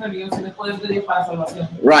evangelio es religioso y después de Dios para salvación.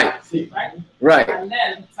 Right. Right? Right. And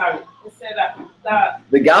then, it said that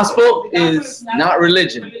The gospel is is not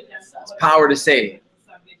religion. It's power to save.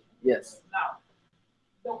 Yes. Now,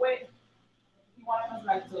 the way he wanted us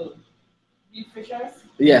like to be fishers,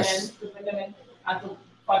 Yes. and to bring them in, and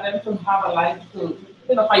for them to have a life to,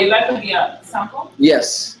 for your life to be a sample,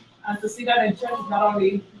 Yes. and to see that in church is not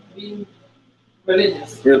only being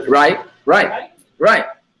religious, Right. Right. right? Right.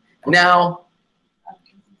 Now,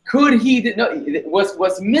 could he? No.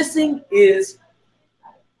 What's missing is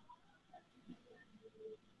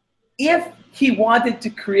if he wanted to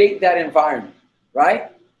create that environment,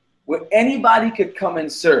 right, where anybody could come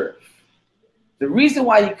and serve. The reason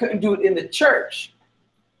why he couldn't do it in the church,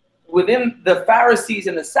 within the Pharisees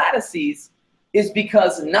and the Sadducees, is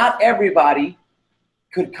because not everybody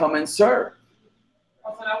could come and serve.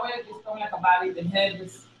 So that way it's become like a body, the head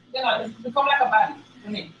is, it's become like a body to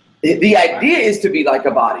me. The idea is to be like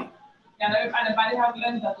a body. And the body have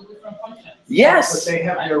limbs that do different functions. Yes. But they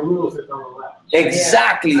have their rules that don't allow.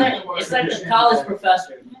 Exactly. It's like a college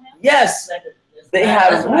professor. Yes. They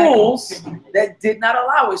have That's what I rules that did not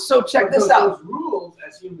allow it. So check But this out. Those rules,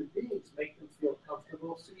 as human beings, make them feel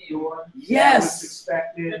comfortable, secure. Yes. What's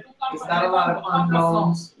expected. There's not a lot of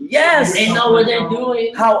unknowns. Yes. They know what they're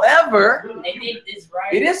doing. However, They think it's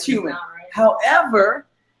right. it is it's human. not right. However,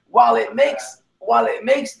 while it makes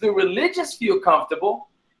the religious feel comfortable,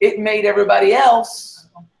 it made everybody else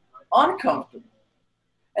uncomfortable.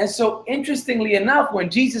 And so, interestingly enough, when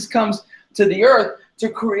Jesus comes to the earth to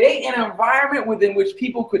create an environment within which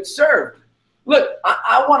people could serve, look,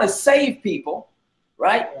 I want to save people,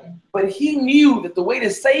 right? But he knew that the way to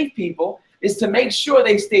save people is to make sure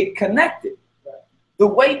they stayed connected. The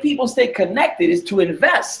way people stay connected is to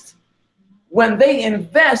invest. When they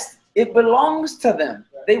invest, it belongs to them.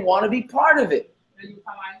 They want to be part of it.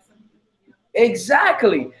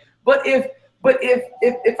 Exactly. But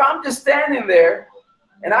if I'm just standing there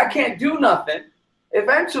and I can't do nothing,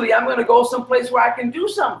 eventually I'm going to go someplace where I can do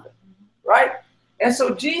something, right? And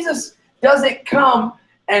so Jesus doesn't come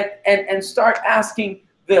and start asking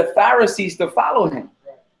the Pharisees to follow him.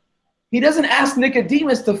 He doesn't ask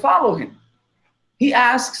Nicodemus to follow him. He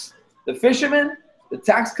asks the fishermen, the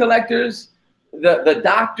tax collectors, the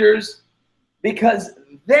doctors, because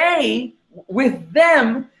with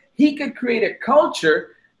them, he could create a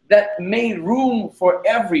culture that made room for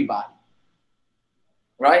everybody,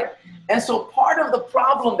 right? And so part of the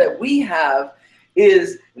problem that we have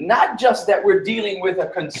is not just that we're dealing with a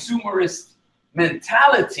consumerist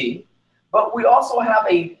mentality, but we also have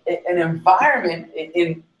an environment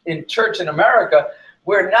in church in America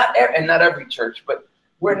where not every church, but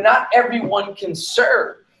where not everyone can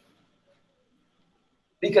serve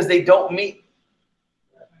because they don't meet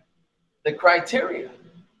the criteria.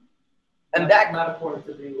 And that not according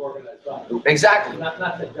to the organized body. Exactly. Not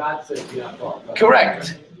that God says you're not wrong.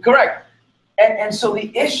 Correct. And so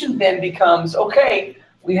the issue then becomes, okay,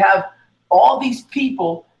 we have all these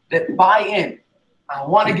people that buy in. I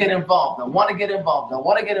want to get involved. I want to get involved. I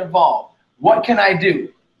want to get involved. What can I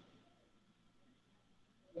do?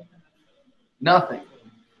 Nothing.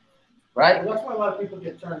 Right? That's why a lot of people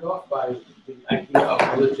get turned off by the idea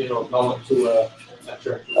of religion or going to a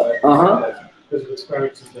church. Right? Because of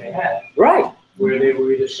experiences they had. Right. Where they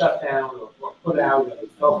were either shut down or put out, or they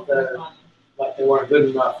felt like they weren't good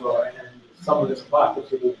enough, and some of this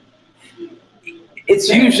hypocrisy. It's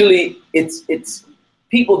usually, it's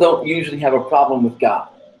people don't usually have a problem with God.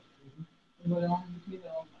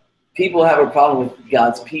 People have a problem with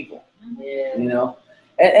God's people. Yeah. You know?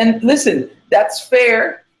 And listen, that's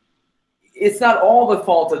fair. It's not all the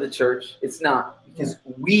fault of the church. It's not, because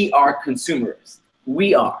we are consumerists.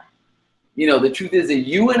 We are. You know, the truth is that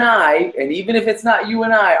you and I, and even if it's not you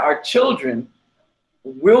and I, our children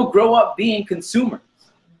will grow up being consumers.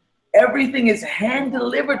 Everything is hand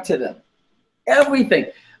delivered to them. Everything.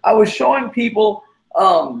 I was showing people,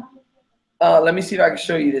 let me see if I can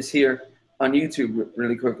show you this here on YouTube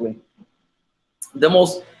really quickly.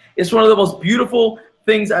 It's one of the most beautiful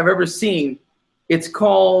things I've ever seen. It's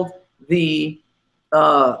called the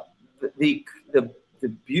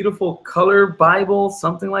Beautiful Color Bible,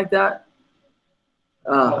 something like that.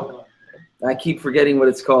 I keep forgetting what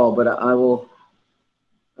it's called, but I'm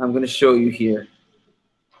going to show you here.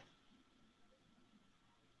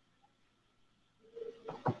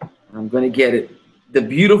 I'm going to get it. The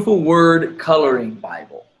Beautiful Word Coloring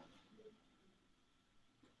Bible.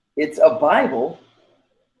 It's a Bible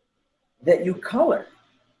that you color.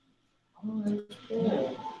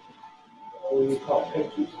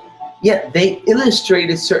 Yeah, they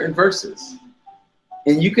illustrated certain verses.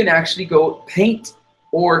 And you can actually go paint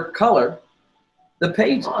or color the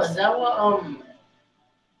pages. Oh, is that what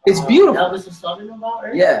It's beautiful. Elvis was talking about,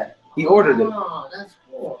 right? Yeah, he ordered it. Oh, that's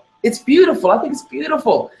cool. It's beautiful. I think it's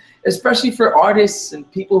beautiful, especially for artists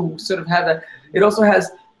and people who sort of have that. It also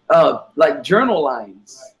has like journal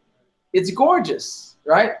lines. It's gorgeous,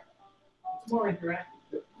 right? It's more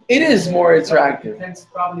interactive. It is more interactive. It tends to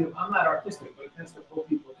probably, I'm not artistic, but it tends to pull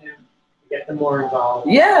people in, get them more involved.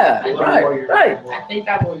 Yeah, right. I think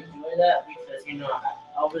I will enjoy that because, you know,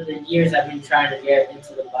 over the years I've been trying to get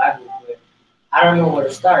into the Bible, but I don't know where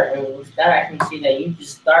to start. And with that, I can see that you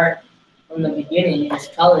just start from the beginning. You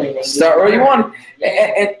just color it. Start where you want.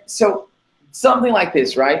 And so something like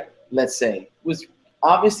this, right? Let's say, was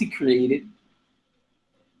obviously created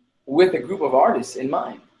with a group of artists in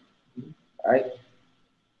mind, right?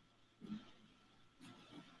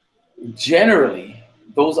 Generally,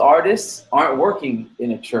 those artists aren't working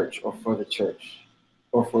in a church or for the church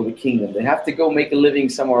or for the kingdom. They have to go make a living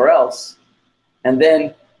somewhere else and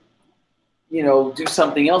then, you know, do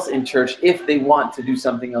something else in church if they want to do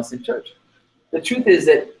something else in church. The truth is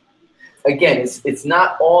that, again, it's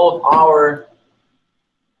not all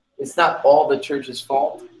the church's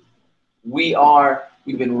fault.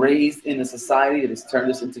 We've been raised in a society that has turned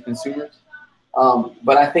us into consumers.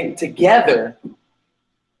 But I think together,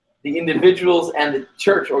 the individuals and the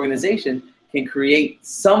church organization can create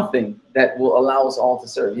something that will allow us all to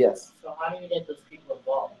serve. Yes. So how do you get those people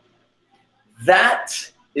involved? That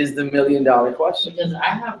is the $1 million question. Because I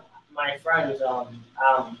have my friends, the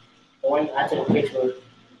one I took a picture with,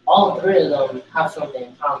 all three of them have something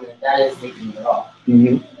in common, and that is they can draw.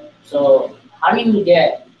 Mm-hmm. So how do you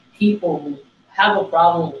get people who have a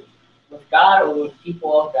problem with God or with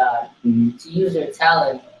people of God Mm-hmm. to use their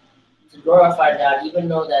talent to glorify God, even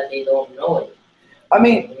though that they don't know it? I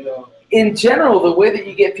mean, You know, in general, the way that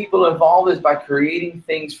you get people involved is by creating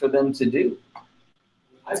things for them to do.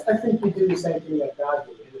 I think we do the same thing that God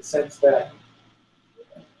did, in the sense that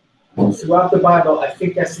throughout the Bible, I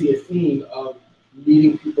think I see a theme of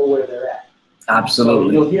meeting people where they're at. So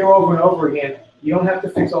Absolutely. you'll hear over and over again, you don't have to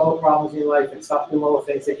fix all the problems in your life and stop doing all the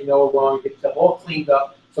things that you know are wrong, get them all cleaned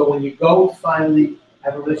up. So when you go to finally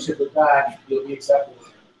have a relationship with God, you'll be accepted.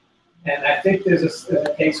 And I think there's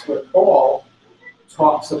a case where Paul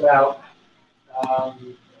talks about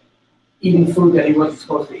eating food that he wasn't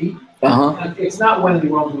supposed to eat. Uh-huh. And it's not when the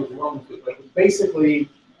Romans was wrong to, but it's basically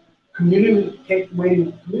communicating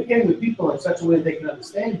with people in such a way that they can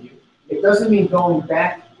understand you. It doesn't mean going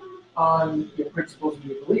back on your principles and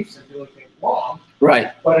your beliefs and doing things wrong,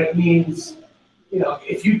 Right. but it means, you know,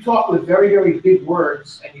 if you talk with very, very big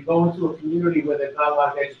words and you go into a community where there's not a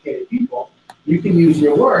lot of educated people, you can use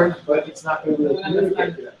your words, but it's not going to really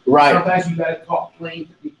communicate to them. Right. Sometimes you got to talk plain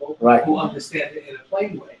to people Right. who understand it in a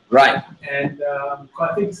plain way. Right. And so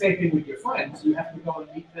I think the same thing with your friends. You have to go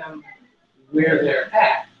and meet them where they're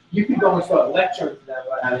at. You can go and start lecturing to them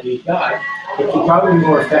about how to meet God, but you're probably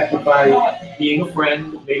more effective by being a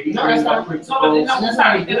friend, maybe No, bringing that's up not- principles. no, that's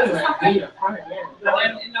how you do it, right? Being a friend, yeah.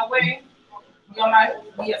 But in a way, your life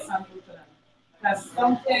will be a sample to them. Because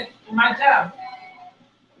something in my job,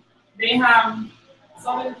 they have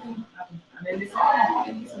so many things happen, and then they say, oh,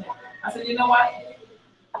 I'm listening. I said, you know what?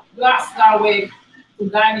 You ask our way to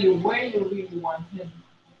guide you where you really want him.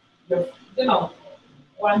 You know,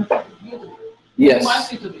 want you to be. Yes. He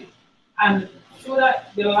wants you to be. And through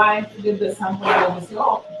that, the life, the sample, and they say,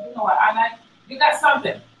 oh, you know what, you got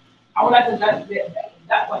something. I would like to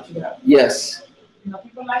get what you have. Yes. You know,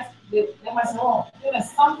 people like, they might say, oh, there's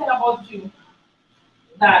something about you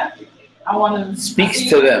that I want to Speaks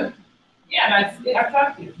to them. Yeah, that's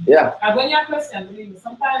attractive. Yeah. And when you're a Christian, believe me,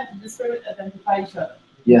 sometimes the spirit identify each other.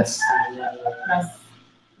 Yes. Because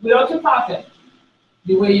without you talking,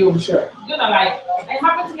 the way you, Sure. you know, like, it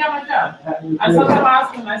happened to me at my job. Happened And with sometimes you. I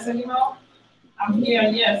ask him, I said, you know, I'm here,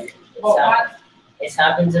 yes, but what? It's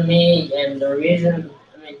happened to me, and the reason,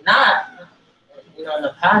 I mean, not, you know, in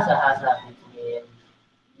the past it has happened to me, and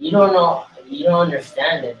you don't know, you don't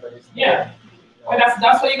understand it, but it's Yeah. there. Well, that's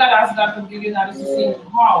what you gotta ask God to give you knowledge to see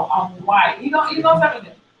how and why. He knows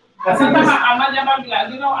everything. I think Sometimes this- I'm at job, be like,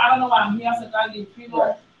 you know, I don't know why I'm here. So God, you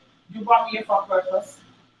know, you brought me here for a purpose.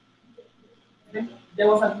 There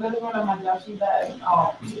was a little girl on my job. She died.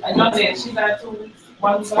 I know that she died 2 weeks.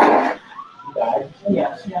 1 week ago. Died.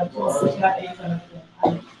 Yeah, she had AIDS and everything.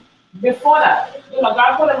 And before that, you know,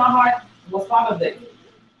 God put in my heart was Father's Day.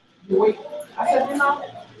 I said, you know,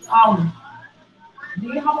 do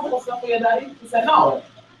you have a poster for your daddy? He said, no.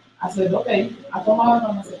 I said, okay. I told my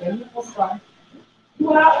husband, I said, give me a postcard. You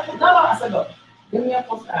would have, no, I said, look, give me a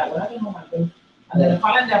postcard. When I came home, I think. And then the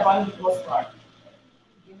following day, I bought the postcard.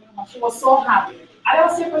 She was so happy. I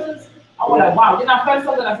never see persons. I was like, wow. Then I felt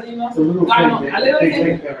so good. I said, you know, It's a little God, thing, a man. little Big thing.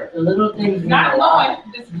 thing to her. The little things, Not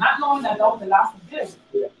knowing that was the last gift.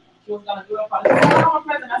 Yeah. She was gonna do it for the I don't want a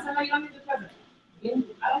present. I said, no, you don't need the present.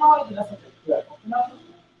 I don't know what you do. That's okay. Yeah. You know,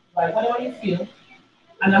 like whatever you feel.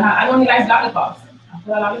 And I know he likes lollipops. I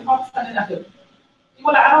put a lollipop standing at him. He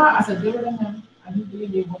was like, I don't want. I said, give it to him. And he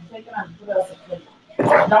believed he would take it and put it as a plate.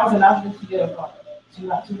 That was the last gift she did of God.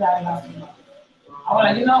 She died last week. I was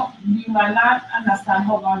like, you know, you might not understand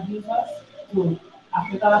how God uses us to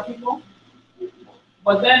affect other people.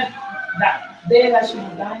 But then that day that she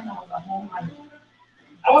was dying, I was at home and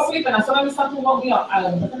I was sleeping. And suddenly something woke me up. I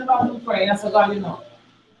was thinking about me praying. I said, God, you know,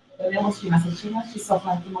 the name was Sheena. I said, Sheena, she's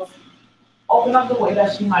suffering. You must open up the way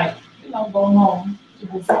that she might, you know, go home. She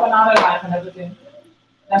been suffering all her life and everything.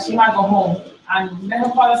 That she might go home and let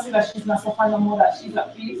her father see that she's not suffering no more, that she's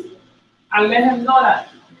at peace. And let him know that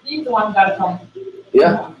he's the one that come.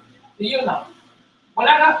 Yeah. Do you know? When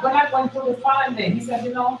I went through the following day, he said,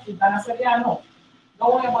 you know, and I said, yeah, I know.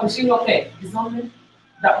 Don't worry about it, she's okay. It's only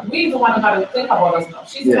that we the one who got to think about us now.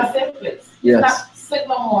 She's in a safe place. She's not sick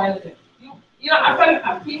no more or anything. You know, I felt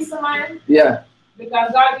a peace of mind. Yeah.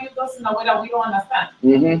 Because God used us in a way that we don't understand.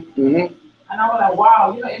 Mm-hmm. Mm-hmm. And I was like,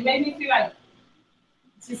 wow, you know, it made me feel like,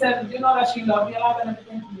 she said, you know that she loved you a lot and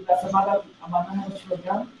everything, that's another how she was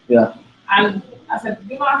young. Yeah. And I said,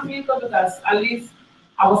 you know, I feel good because at least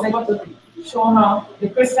I was able to show her the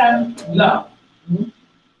Christian love. Mm-hmm.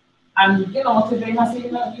 And, you know, today I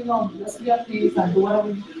said, you know, just be at peace and do whatever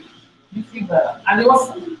you feel better. And it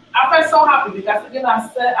was, I felt so happy because, you know, I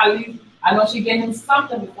said, at least, I know she gave him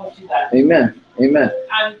something before she died. Amen. Amen.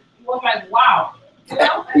 And it was like, wow. You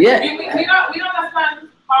know? Yeah. We don't understand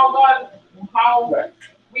how God,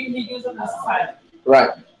 he uses in the society.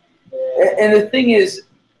 Right. And the thing is,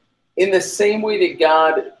 in the same way that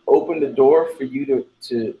God opened the door for you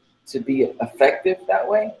to be effective that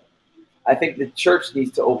way, I think the church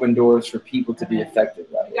needs to open doors for people to be effective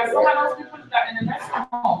that way. Because some of those people that in the nursing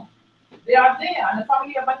home, they are there and the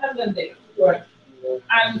family abandoned them there. Right.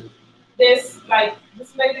 And there's like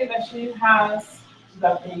this lady that she got AIDS, she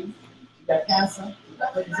got cancer, she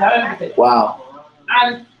got everything. Wow.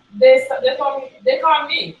 And they call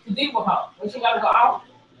me to deal with her. When she gotta go out,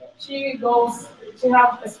 she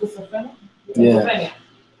have a schizophrenia. Yeah.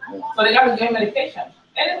 So they gotta give her medication.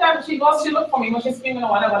 Anytime she goes, she look for me when she's screaming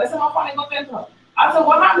or whatever. They say, my father go to her. I said,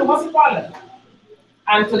 what happened? What's the problem?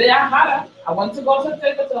 And today I had her. I went to go to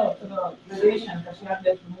take her to the radiation because she had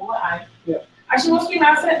to remove her eye. Yeah. And she was screaming.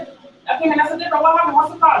 I came in and I said, what happened?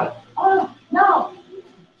 What's the problem? Oh, no.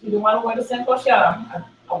 She didn't want to wear the same clothes. I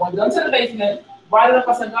went down to the basement, brought it up.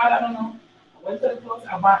 I said, God, I don't know. I went to the clothes.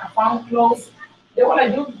 I found clothes. They were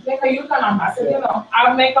like, you can. I said, you know,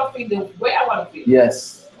 I'll make her feel the way I want to feel.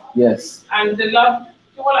 Yes. Yes. And the love,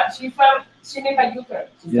 she made like you care.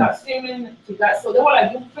 She got screaming. So they were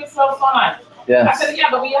like, you fix her so nice. Yes. I said,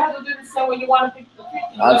 yeah, but we have to do the same way you want to treat the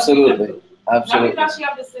people. Absolutely. Absolutely. Not because she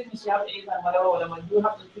have the sickness, she have the AIDS and whatever. You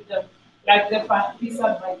have to treat them like they're piece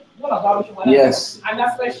of like, you know, garbage or whatever. Yes. And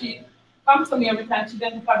that's where she comes to me every time. She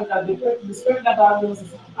identifies because the spirit that God gives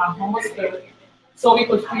is a humble spirit. So we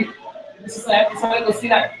could treat the society, so we could see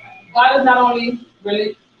that God is not only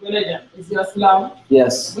religion, it's just love.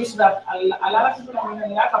 Yes. Which that a lot of people don't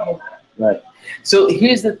really like about that. Right. So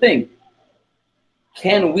here's the thing.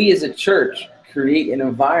 Can we as a church create an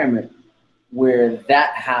environment where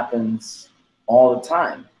that happens all the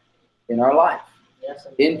time in our life? Yes.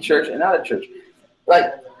 In church and out of church.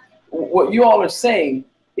 Like what you all are saying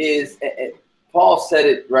is, Paul said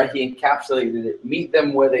it, right? He encapsulated it. Meet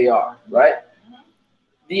them where they are, right?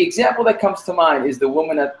 The example that comes to mind is the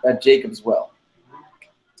woman at Jacob's well.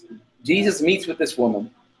 Jesus meets with this woman.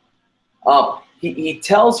 He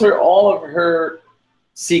tells her all of her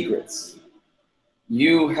secrets.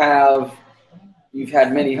 You've had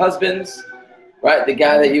many husbands, right? The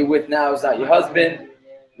guy that you're with now is not your husband,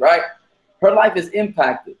 right? Her life is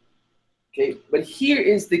impacted, okay? But here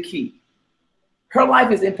is the key. Her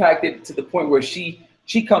life is impacted to the point where she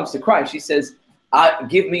comes to Christ. She says,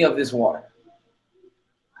 give me of this water.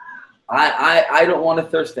 I don't want to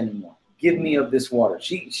thirst anymore. Give me of this water.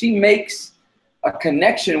 She makes a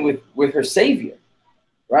connection with her Savior,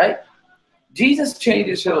 right? Jesus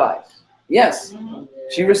changes her life. Yes,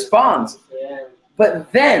 she responds.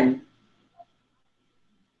 But then,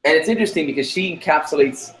 and it's interesting because she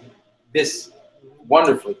encapsulates this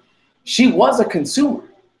wonderfully. She was a consumer.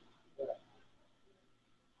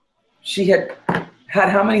 She had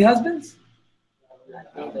how many husbands?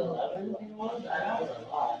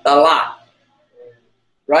 A lot.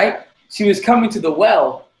 Right? She was coming to the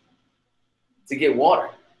well to get water.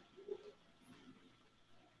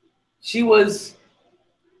 She was,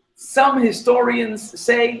 some historians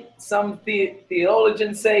say, some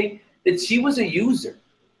theologians say, that she was a user.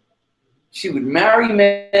 She would marry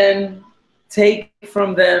men, take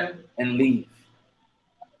from them, and leave.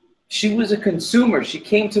 She was a consumer. She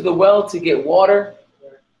came to the well to get water,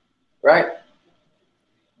 right?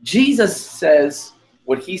 Jesus says,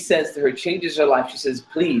 what he says to her changes her life. She says,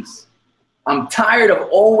 please, I'm tired of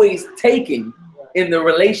always taking in the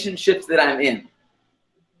relationships that I'm in.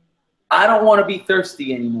 I don't want to be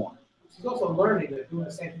thirsty anymore. She's also learning that doing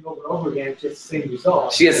the same thing over and over again, it's just the same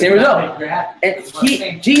result. She has the same result.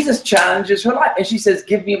 And Jesus challenges her life. And she says,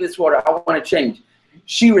 give me this water. I want to change.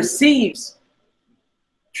 She receives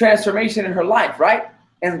transformation in her life, right?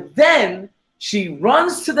 And then she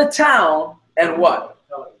runs to the town and what?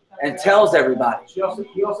 And tells everybody. He also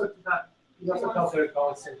tells her to go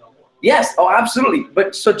and sin no more. Yes, oh, absolutely.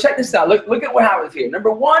 But so check this out. Look at what happens here.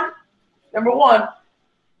 Number one,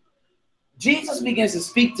 Jesus begins to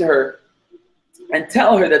speak to her and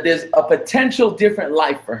tell her that there's a potential different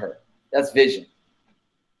life for her. That's vision,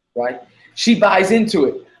 right? She buys into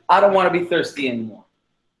it. I don't want to be thirsty anymore,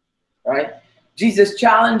 right? Jesus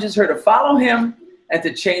challenges her to follow him and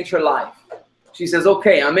to change her life. She says,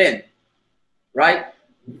 okay, I'm in, right?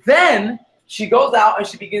 Then she goes out and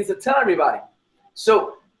she begins to tell everybody.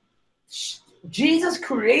 So Jesus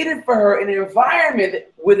created for her an environment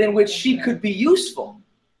within which she could be useful.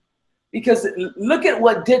 Because look at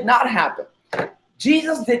what did not happen.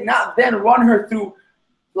 Jesus did not then run her through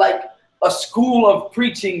like a school of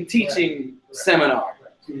preaching, teaching seminar.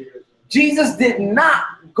 Jesus did not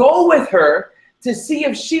go with her to see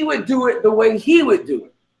if she would do it the way he would do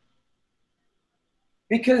it.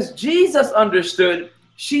 Because Jesus understood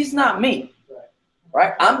she's not me,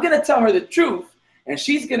 right? I'm going to tell her the truth and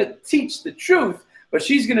she's going to teach the truth, but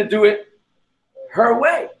she's going to do it her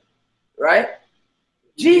way, right?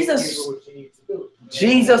 Jesus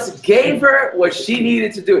gave her what she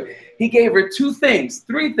needed to do. He gave her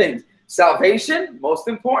three things. Salvation, most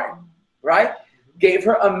important, right? Gave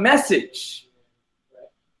her a message,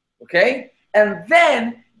 okay? And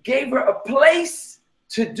then gave her a place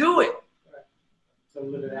to do it. To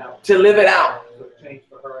live it out. To live it out. Change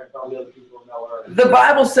for her and probably other people know her. The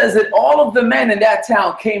Bible says that all of the men in that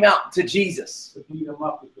town came out to Jesus. To beat them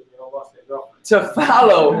up because they all lost their girlfriend.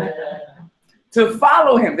 To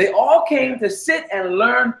follow him. They all came to sit and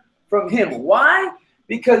learn from him. Why?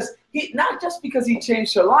 Because not just because he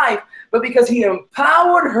changed her life, but because he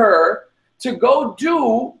empowered her to go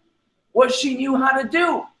do what she knew how to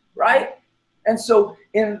do, right? And so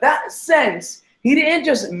in that sense, he didn't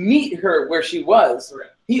just meet her where she was.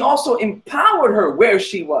 Correct. He also empowered her where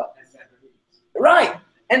she was. Right.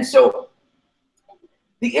 And so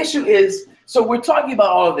the issue is, so we're talking about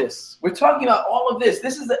all of this. We're talking about all of this.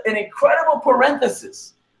 This is an incredible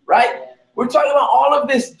parenthesis, right? We're talking about all of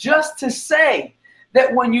this just to say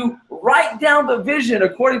that when you write down the vision,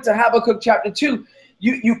 according to Habakkuk chapter 2,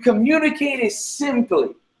 you communicate it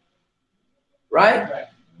simply, right?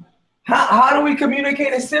 How do we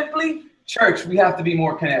communicate it simply? Church, we have to be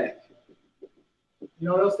more kinetic. You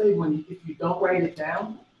know what else, Dave? If you don't write it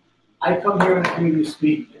down, I come here and hear you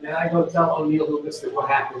speak, and then I go tell O'Neill who missed it, what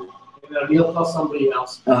happened. And then O'Neill tells somebody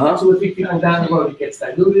else. 2 or 3 people down the road, it gets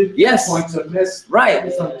diluted. Yes. Points are missed. Right.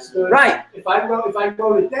 Misunderstood. Right. If I wrote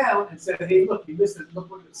it down and said, hey, look, you missed it, look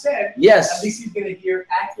what it said. Yes. At least he's going to hear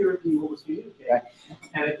accurately what was communicated. Right.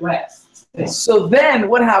 And it lasts. So then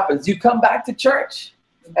what happens? You come back to church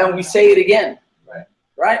and we say it again.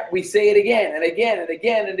 Right? We say it again and again and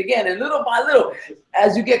again and again. And little by little,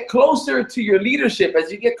 as you get closer to your leadership,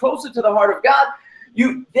 as you get closer to the heart of God,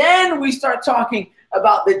 then we start talking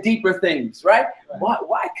about the deeper things, right?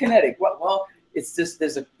 Why kinetic? Well, it's just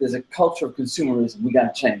there's a culture of consumerism we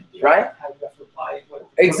got to change, right?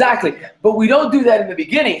 Exactly. But we don't do that in the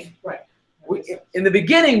beginning. Right. In the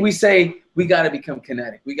beginning, we say we got to become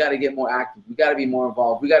kinetic. We got to get more active. We got to be more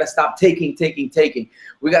involved. We got to stop taking.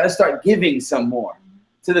 We got to start giving some more.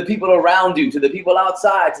 To the people around you, to the people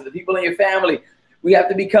outside, to the people in your family. We have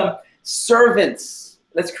to become servants.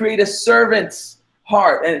 Let's create a servant's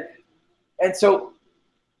heart. And so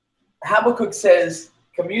Habakkuk says,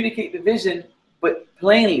 communicate the vision, but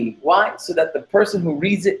plainly. Why? So that the person who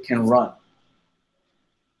reads it can run.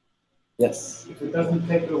 Yes. If it doesn't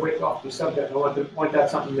take it away off the subject, I want to point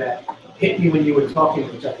out something that hit me when you were talking,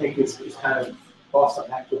 which I think is kind of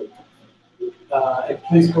awesome, actually. And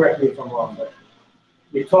please correct me if I'm wrong, but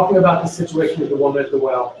you're talking about the situation with the woman at the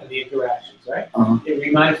well and the interactions, right? It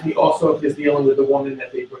reminds me also of his dealing with the woman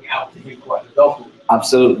that they bring out to him for adultery.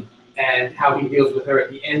 Absolutely. And how he deals with her at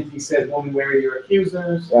the end. He says, woman, where are your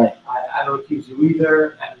accusers? Right. I don't accuse you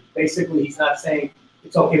either. And basically, he's not saying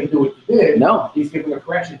it's okay to do what you did. No. He's giving her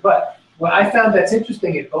correction. But what I found that's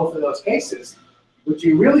interesting in both of those cases, what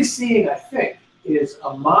you're really seeing, I think, is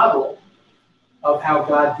a model of how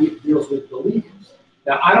God deals with believers.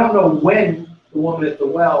 Now, I don't know when the woman at the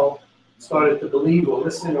well started to believe or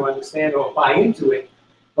listen or understand or buy into it.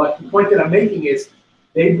 But the point that I'm making is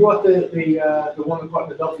they brought the woman caught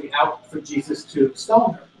in adultery out for Jesus to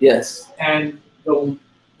stone her. Yes. And the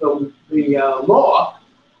law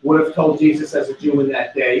would have told Jesus as a Jew in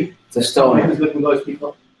that day to stone her. He was looking at those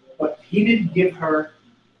people, but he didn't give her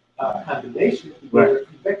condemnation. He gave her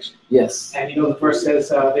conviction. Yes. And the verse says,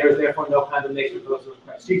 there is therefore no condemnation for those who are in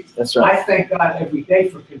Christ Jesus. That's right. I thank God every day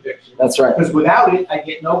for conviction. That's right. Because without it, I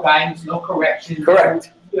get no guidance, no correction.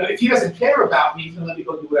 Correct. if he doesn't care about me, he's gonna let me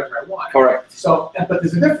go do whatever I want. Correct. So, but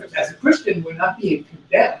there's a difference. As a Christian, we're not being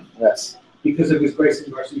condemned Yes. because of his grace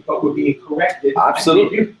and mercy, but we're being corrected.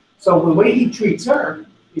 Absolutely. So the way he treats her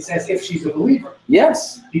is as if she's a believer,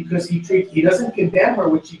 Yes. because he doesn't condemn her,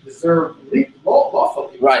 which he deserved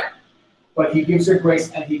lawfully. Right. But he gives her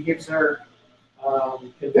grace and he gives her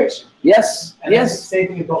conviction. Yes. And Yes. it's the same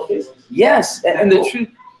thing in both cases. Yes. And the truth,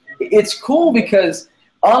 it's cool because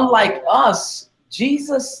unlike us,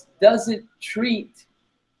 Jesus doesn't treat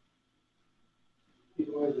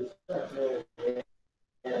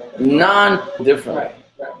non-different. Right.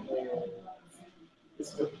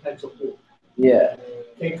 This is a potential clue. Yeah.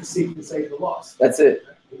 Came to seek and save the lost. That's it.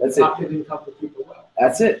 That's it. He didn't come to people well.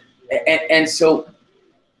 That's it. And so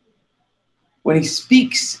when he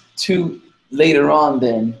speaks to later on,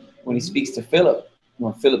 then when he speaks to Philip,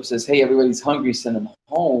 when Philip says, "Hey, everybody's hungry, send them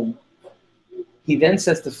home," he then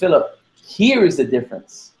says to Philip, "Here is the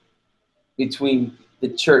difference between the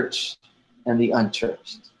church and the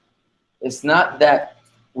unchurched. It's not that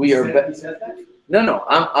we are." He said that? No.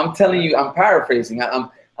 I'm telling you. I'm paraphrasing.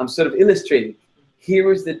 I'm sort of illustrating.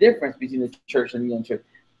 Here is the difference between the church and the unchurched.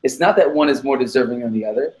 It's not that one is more deserving than the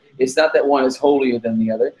other. It's not that one is holier than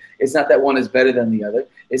the other. It's not that one is better than the other.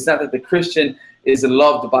 It's not that the Christian is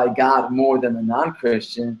loved by God more than the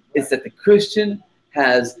non-Christian. It's that the Christian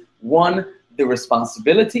has, one, the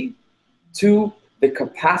responsibility, two, the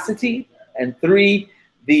capacity, and three,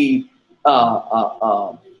 the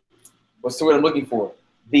what's the word I'm looking for?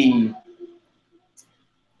 The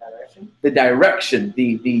direction,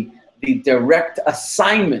 the direct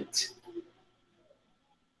assignment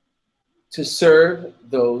to serve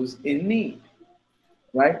those in need,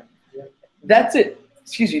 right? Yeah. That's it.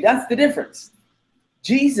 Excuse me, that's the difference.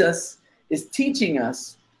 Jesus is teaching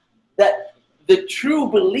us that the true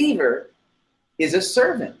believer is a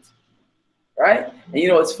servant, right? And you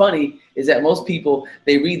know what's funny is that most people,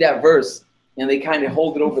 they read that verse and they kind of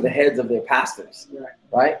hold it over the heads of their pastors,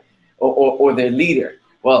 right? Or their leader.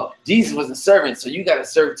 Well, Jesus was a servant, so you got to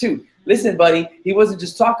serve too. Listen, buddy, he wasn't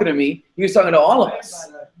just talking to me. He was talking to all of us.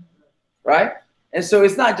 Right? And so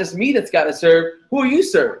it's not just me that's got to serve. Who are you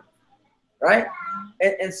serving? Right?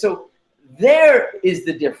 And so there is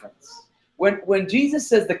the difference. When Jesus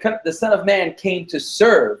says the Son of Man came to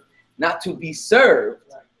serve, not to be served,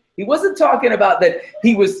 he wasn't talking about that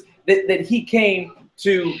that he came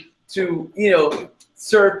to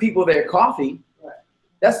serve people their coffee.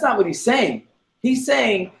 That's not what he's saying. He's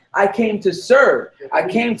saying, I came to serve. I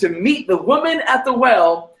came to meet the woman at the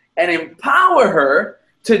well and empower her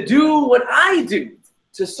to do what I do,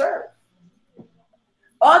 to serve.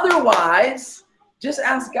 Otherwise, just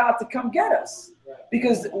ask God to come get us.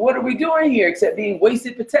 Because what are we doing here except being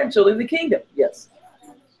wasted potential in the kingdom? Yes.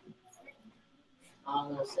 I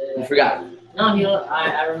was gonna say You forgot. No,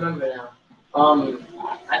 I remember now.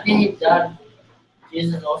 I think that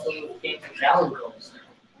Jesus also came to challenge us.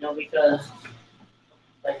 Because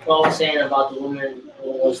like Paul was saying about the woman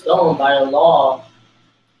who was stoned by the law,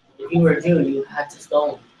 if you were a Jew, you had to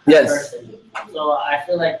stone that Yes. person. So I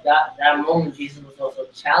feel like that moment Jesus was also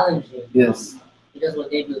challenging. Yes. Because what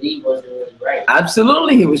they believed wasn't really right.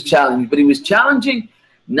 Absolutely, he was challenging, but he was challenging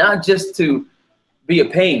not just to be a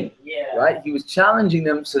pain, Yeah. right? He was challenging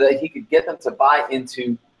them so that he could get them to buy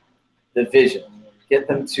into the vision, get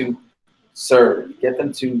them to serve, get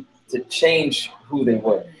them to change who they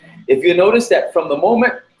were. If you notice that from the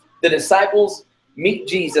moment the disciples meet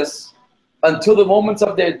Jesus until the moments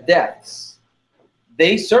of their deaths,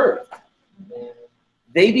 they served.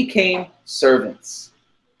 They became servants.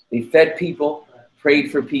 They fed people,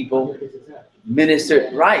 prayed for people,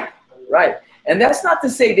 ministered. Right. And that's not to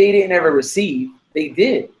say they didn't ever receive. They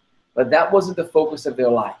did. But that wasn't the focus of their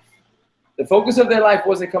life. The focus of their life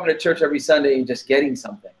wasn't coming to church every Sunday and just getting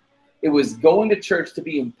something. It was going to church to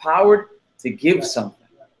be empowered to give something.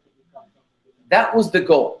 That was the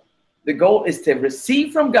goal. The goal is to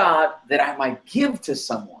receive from God that I might give to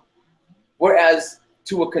someone. Whereas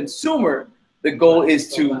to a consumer, the goal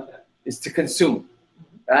is to consume.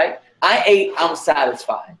 Right? I ate, I'm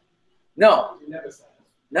satisfied. No,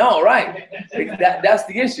 right. That's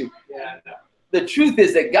the issue. The truth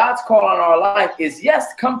is that God's call on our life is,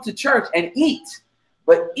 yes, come to church and eat,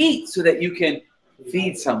 but eat so that you can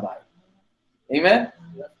feed somebody. Amen?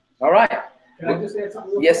 All right. Can I just add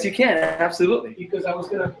something? Yes, you can. Absolutely. Because I was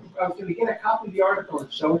gonna get a copy of the article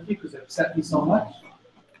and show it to you because it upset me so much.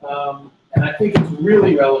 And I think it's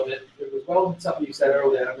really relevant. It was relevant to something you said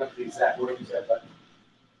earlier. I don't remember the exact word you said, but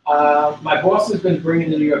my boss has been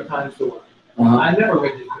bringing the New York Times to work. I never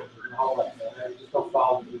read newspapers my whole life. I just don't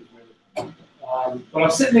follow the news really. But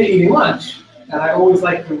I'm sitting there eating lunch, and I always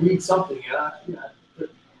like to read something.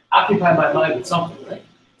 occupy my mind with something, right?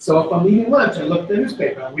 So if I'm eating lunch, I look at the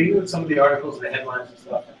newspaper, I'm reading some of the articles and the headlines and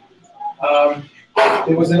stuff.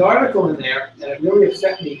 There was an article in there, and it really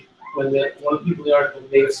upset me when one of the people in the article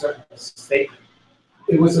made a certain statement.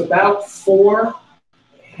 It was about 4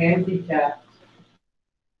 handicapped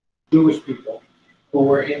Jewish people who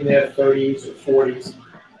were in their 30s or 40s,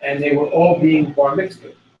 and they were all being bar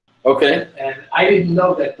mitzvah. Okay. And I didn't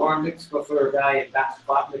know that bar mitzvah for a guy and bat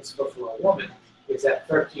mitzvah for a woman is at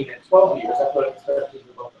 13 and 12 years. I thought it was 13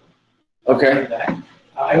 for both of them. Okay.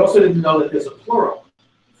 I also didn't know that there's a plural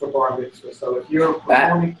for bar mitzvah. So if you're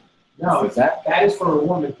performing, no, Is that? that is for a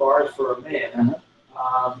woman, bar is for a man.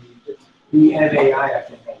 Uh-huh. It's BNAI, I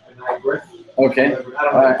think, Benai Griff. Okay. I don't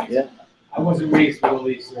All know. right. Yeah. I wasn't raised with all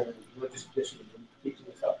these religious traditions and teaching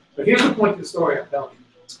this up. But here's the point of the story I'm telling you.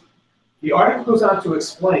 The article goes on to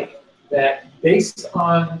explain that based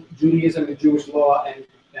on Judaism and Jewish law and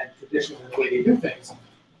traditions and the way they do things,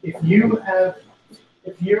 if you're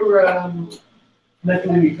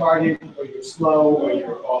mentally retarded, or you're slow, or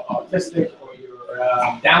you're autistic, or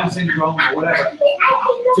you're Down syndrome, or whatever,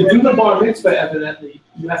 to do the bar mitzvah, evidently,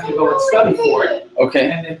 you have to go and study for it.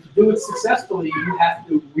 Okay. And then to do it successfully, you have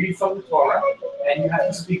to read from the Torah, and you have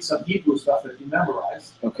to speak some Hebrew stuff that you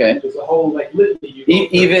memorize. Okay. There's a whole litany.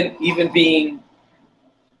 Even being.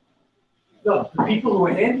 No, the people who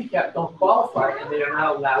are handicapped don't qualify, and they are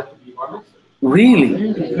not allowed to be bar mitzvah.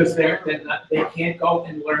 Really? Because they can't go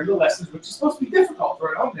and learn the lessons, which is supposed to be difficult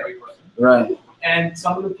for an ordinary person. Right. And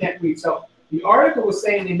some of them can't read. So the article was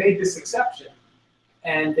saying they made this exception,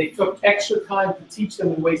 and they took extra time to teach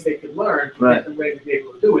them in ways they could learn, to get them ready to be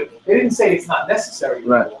able to do it. They didn't say it's not necessary,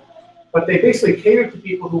 right? But they basically catered to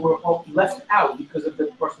people who were left out because of their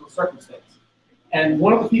personal circumstance. And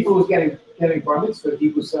one of the people who was getting bar mitzvah, he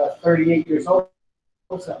was 38 years old.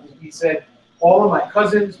 He said, all of my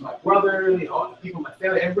cousins, my brother, the people in my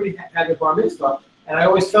family, everybody had their bar mitzvah, and I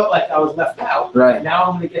always felt like I was left out. Right. And now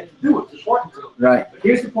I'm going to get to do it. It's important to them. Right. But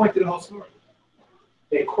here's the point to the whole story.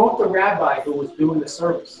 They quote the rabbi who was doing the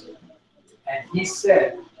service, and he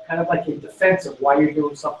said, kind of like in defense of why you're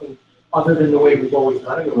doing something other than the way we've always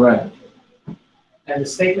done it. Right. And the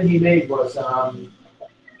statement he made was,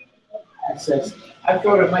 he says, I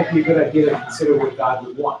thought it might be a good idea to consider what God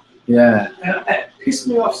would want. Yeah. And it pissed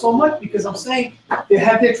me off so much because I'm saying they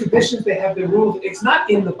have their traditions, they have their rules. It's not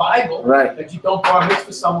in the Bible that you don't bar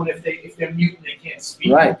mitzvah someone if they're mute and they can't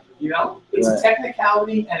speak. Right. You know, it's a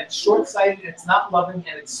technicality and it's short-sighted and it's not loving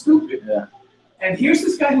and it's stupid. Yeah. And here's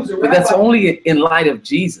this guy who's a rabbi. But that's only in light of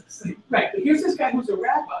Jesus. Right. But here's this guy who's a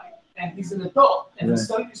rabbi and he's an adult and he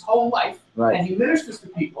studied his whole life and he ministers to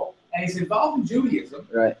people and he's involved in Judaism.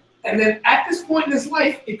 Right. And then at this point in his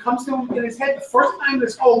life, it comes to him in his head, the first time in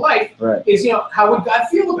his whole life is, how would God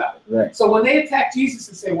feel about it? Right. So when they attack Jesus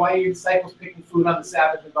and say, why are your disciples picking food on the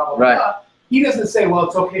Sabbath and blah, blah, blah, he doesn't say, well,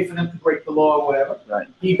 it's okay for them to break the law or whatever. Right.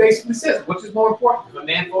 He basically says, which is more important? If a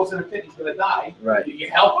man falls in a pit, he's going to die. Right. Do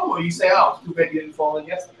you help him or you say, oh, it's too bad you didn't fall in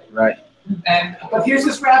yesterday? Right. But here's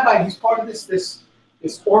this rabbi, he's part of this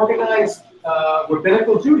organized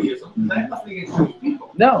rabbinical Judaism. Mm-hmm. I have nothing against Jewish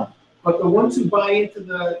people. No. But the ones who buy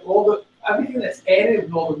into everything that's added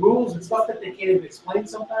and all the rules and stuff that they can't even explain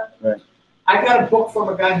sometimes. Right. I got a book from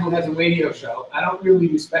a guy who has a radio show. I don't really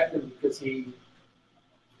respect him because he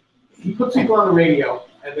puts people on the radio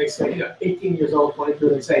and they say, 18 years old, 22,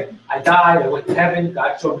 they say, I died, I went to heaven,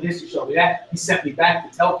 God showed me this, he showed me that, he sent me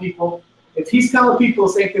back to tell people. If he's telling people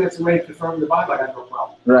the same thing that's already confirmed in the Bible, I got no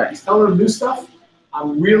problem. Right. He's telling them new stuff,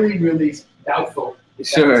 I'm really, really doubtful.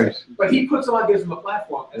 Sure. But he puts them on, gives them a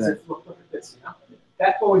platform, as if, look at this,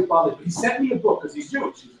 That always bothers me. He sent me a book because he's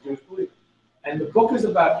Jewish. He's a Jewish believer. And the book is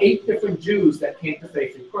about 8 different Jews that came to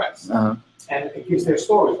faith in Christ. Uh-huh. And it gives their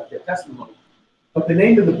stories, like their testimony. But the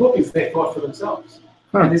name of the book is They Thought for Themselves.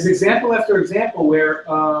 Huh. And there's example after example where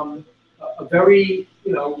a very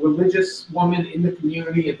religious woman in the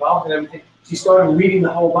community, involved in everything, she started reading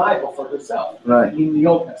the whole Bible for herself. Right. Reading the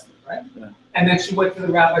Old Testament, right? Yeah. And then she went to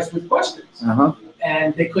the rabbis with questions. Uh-huh.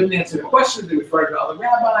 And they couldn't answer the questions. They referred to other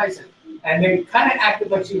rabbis. And they kind of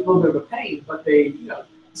acted like she was a little bit of a pain, but they, the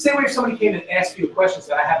same way if somebody came and asked you a question,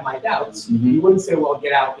 said, I have my doubts, you wouldn't say, well,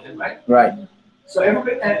 get out then, right? Right. So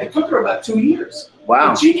everybody, and it took her about 2 years. Wow.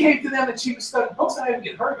 And she came to them and she was studying books that I didn't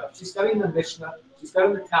get heard of. She's studying the Mishnah, she's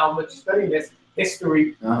studying the Talmud, she's studying this,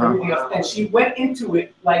 history, everything else. And she went into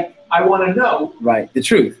it like, I want to know. Right, the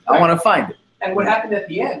truth. Right. I want to find it. And what happened at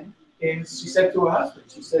the end is she said to her husband,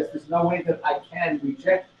 she says, there's no way that I can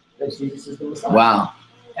reject that Jesus is the Messiah. Wow.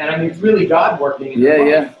 And I mean, it's really God working.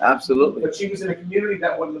 Yeah, absolutely. But she was in a community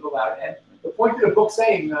that wouldn't have allowed it. And the point of the book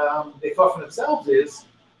saying They Thought for Themselves is,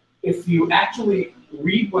 if you actually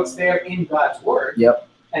read what's there in God's Word,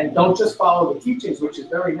 and don't just follow the teachings, which is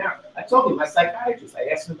very narrow. I told you, my psychiatrist, I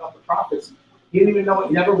asked him about the prophets. He didn't even know it.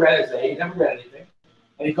 He never read Isaiah. He never read anything.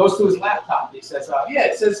 And he goes to his laptop and he says, yeah,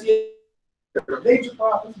 it says here, there are major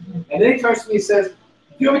prophets. And then he turns to me and says,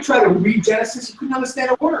 if you ever try to read Genesis, you couldn't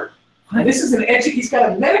understand a word. And this is he's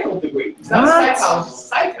got a medical degree. He's not a psychologist, he's a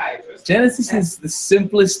psychiatrist. Genesis is the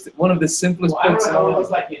simplest, one of the simplest I don't books. know how it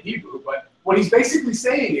was like in Hebrew, but what he's basically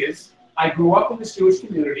saying is, I grew up in this Jewish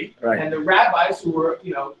community, Right. and the rabbis who were,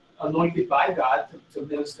 anointed by God to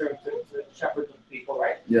minister and to shepherd the people,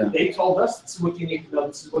 right? Yeah. They told us, this is what you need to know,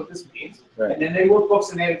 this is what this means. Right. And then they wrote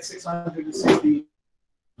books and added 660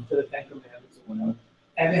 to the Ten Commandments or whatever.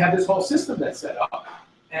 And they have this whole system that's set up.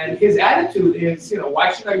 And his attitude is,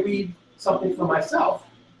 why should I read something for myself?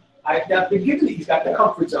 I've been given it. He's got the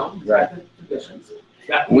comfort zone. He's got the traditions. He's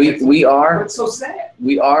got the We are, It's so sad.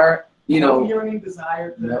 we are, No yearning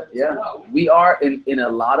desire to know. we are in a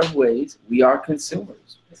lot of ways, we are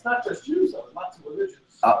consumers. It's not just Jews, though. Lots of religions.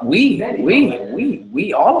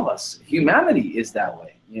 We, all of us, humanity is that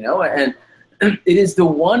way, and it is the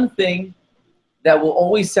one thing that will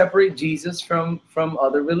always separate Jesus from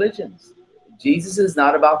other religions. Jesus is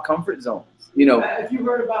not about comfort zones, Have you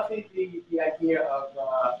heard about the idea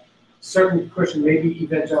of certain Christian, maybe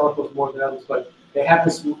evangelicals more than others, but they have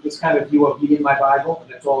this kind of view of me and my Bible, and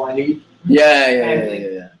that's all I need.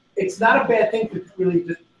 Yeah. It's not a bad thing to really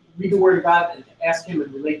just read the Word of God and ask Him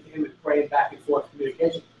and relate to Him and pray back and forth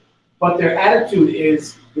communication. But their attitude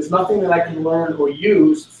is, there's nothing that I can learn or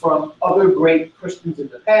use from other great Christians in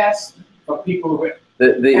the past, from people who.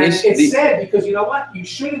 It's sad because you know what? You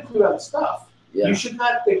should include other stuff. Yeah. You should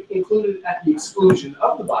not include it at the exclusion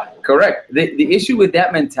of the Bible. Correct. The issue with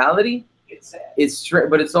that mentality, It's sad. it's straight,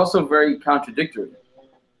 but it's also very contradictory,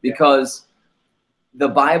 because the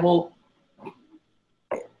Bible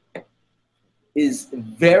is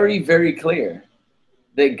very, very clear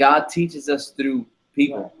that God teaches us through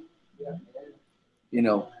people. Yeah.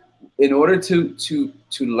 In order to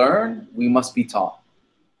learn, we must be taught.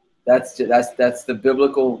 That's the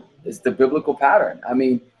biblical pattern. I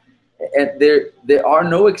mean, and there are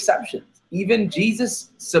no exceptions. Even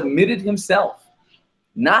Jesus submitted himself,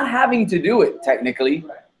 not having to do it technically,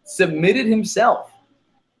 submitted himself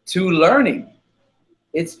to learning.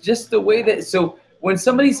 It's just the way that. So when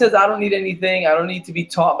somebody says, I don't need anything, I don't need to be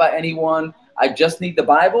taught by anyone, I just need the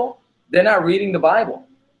Bible, they're not reading the Bible,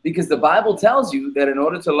 because the Bible tells you that in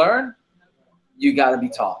order to learn, you got to be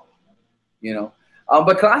taught.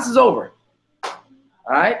 But class is over. All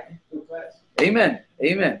right. Amen.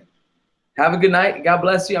 Have a good night. God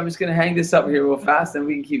bless you. I'm just gonna hang this up here real fast, and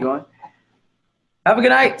we can keep going. Have a good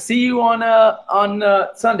night. See you on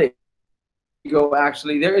Sunday.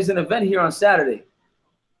 Actually, there is an event here on Saturday.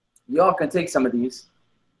 Y'all can take some of these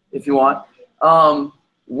if you want.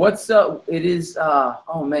 What's up? It is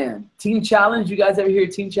oh man, Teen Challenge. You guys ever hear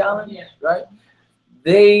Teen Challenge? Yeah. Right?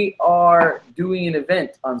 They are doing an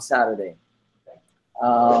event on Saturday.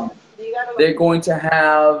 They're going to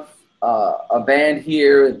have a band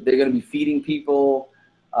here. They're going to be feeding people.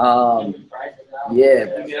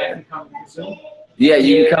 Yeah,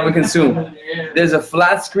 you can come and consume. There's a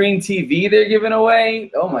flat screen TV they're giving away.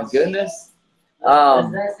 Oh my goodness.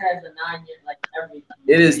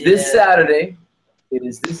 It is this Saturday. It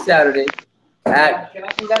is this Saturday at. Can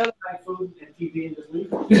I get my food and TV and just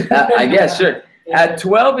leave? I guess, sure. At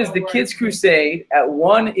 12 is the Kids Crusade. At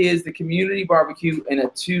 1 is the community barbecue, and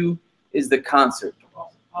at 2 is the concert.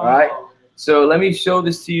 All right. So let me show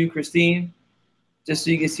this to you, Christine, just so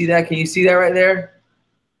you can see that. Can you see that right there?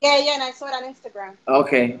 Yeah, and I saw it on Instagram.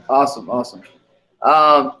 Okay, awesome.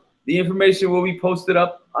 The information will be posted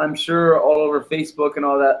up, I'm sure, all over Facebook and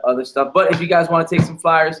all that other stuff. But if you guys want to take some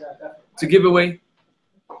flyers to give away,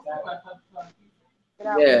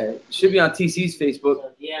 yeah, it should be on TC's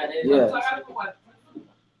Facebook. Yeah, it is. Yeah.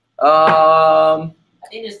 I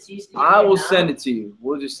think it's TC. I will send it to you.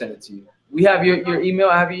 We'll just send it to you. We have your email.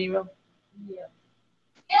 I have your email. Yeah.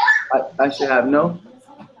 I should have no.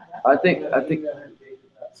 I think.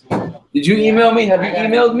 Did you email me? Have you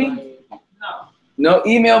emailed me? No,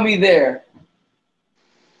 email me there.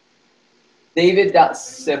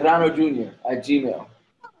 David.serrano.jr@gmail.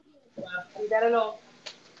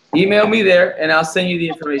 Email me there, and I'll send you the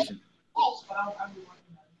information.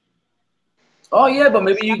 Oh yeah, but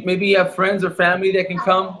maybe you have friends or family that can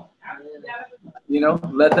come.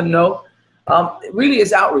 Let them know. Really,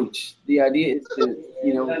 it's outreach. The idea is to,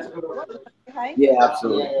 Yeah,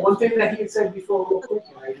 absolutely. One thing that he had said before, real quick,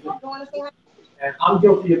 and I'm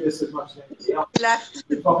guilty of this as much as anything else.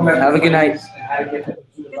 You're talking about Have a good night. and how to get them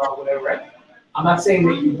to the bar, whatever, right? I'm not saying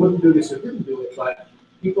that you wouldn't do this or didn't do it, but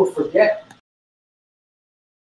people forget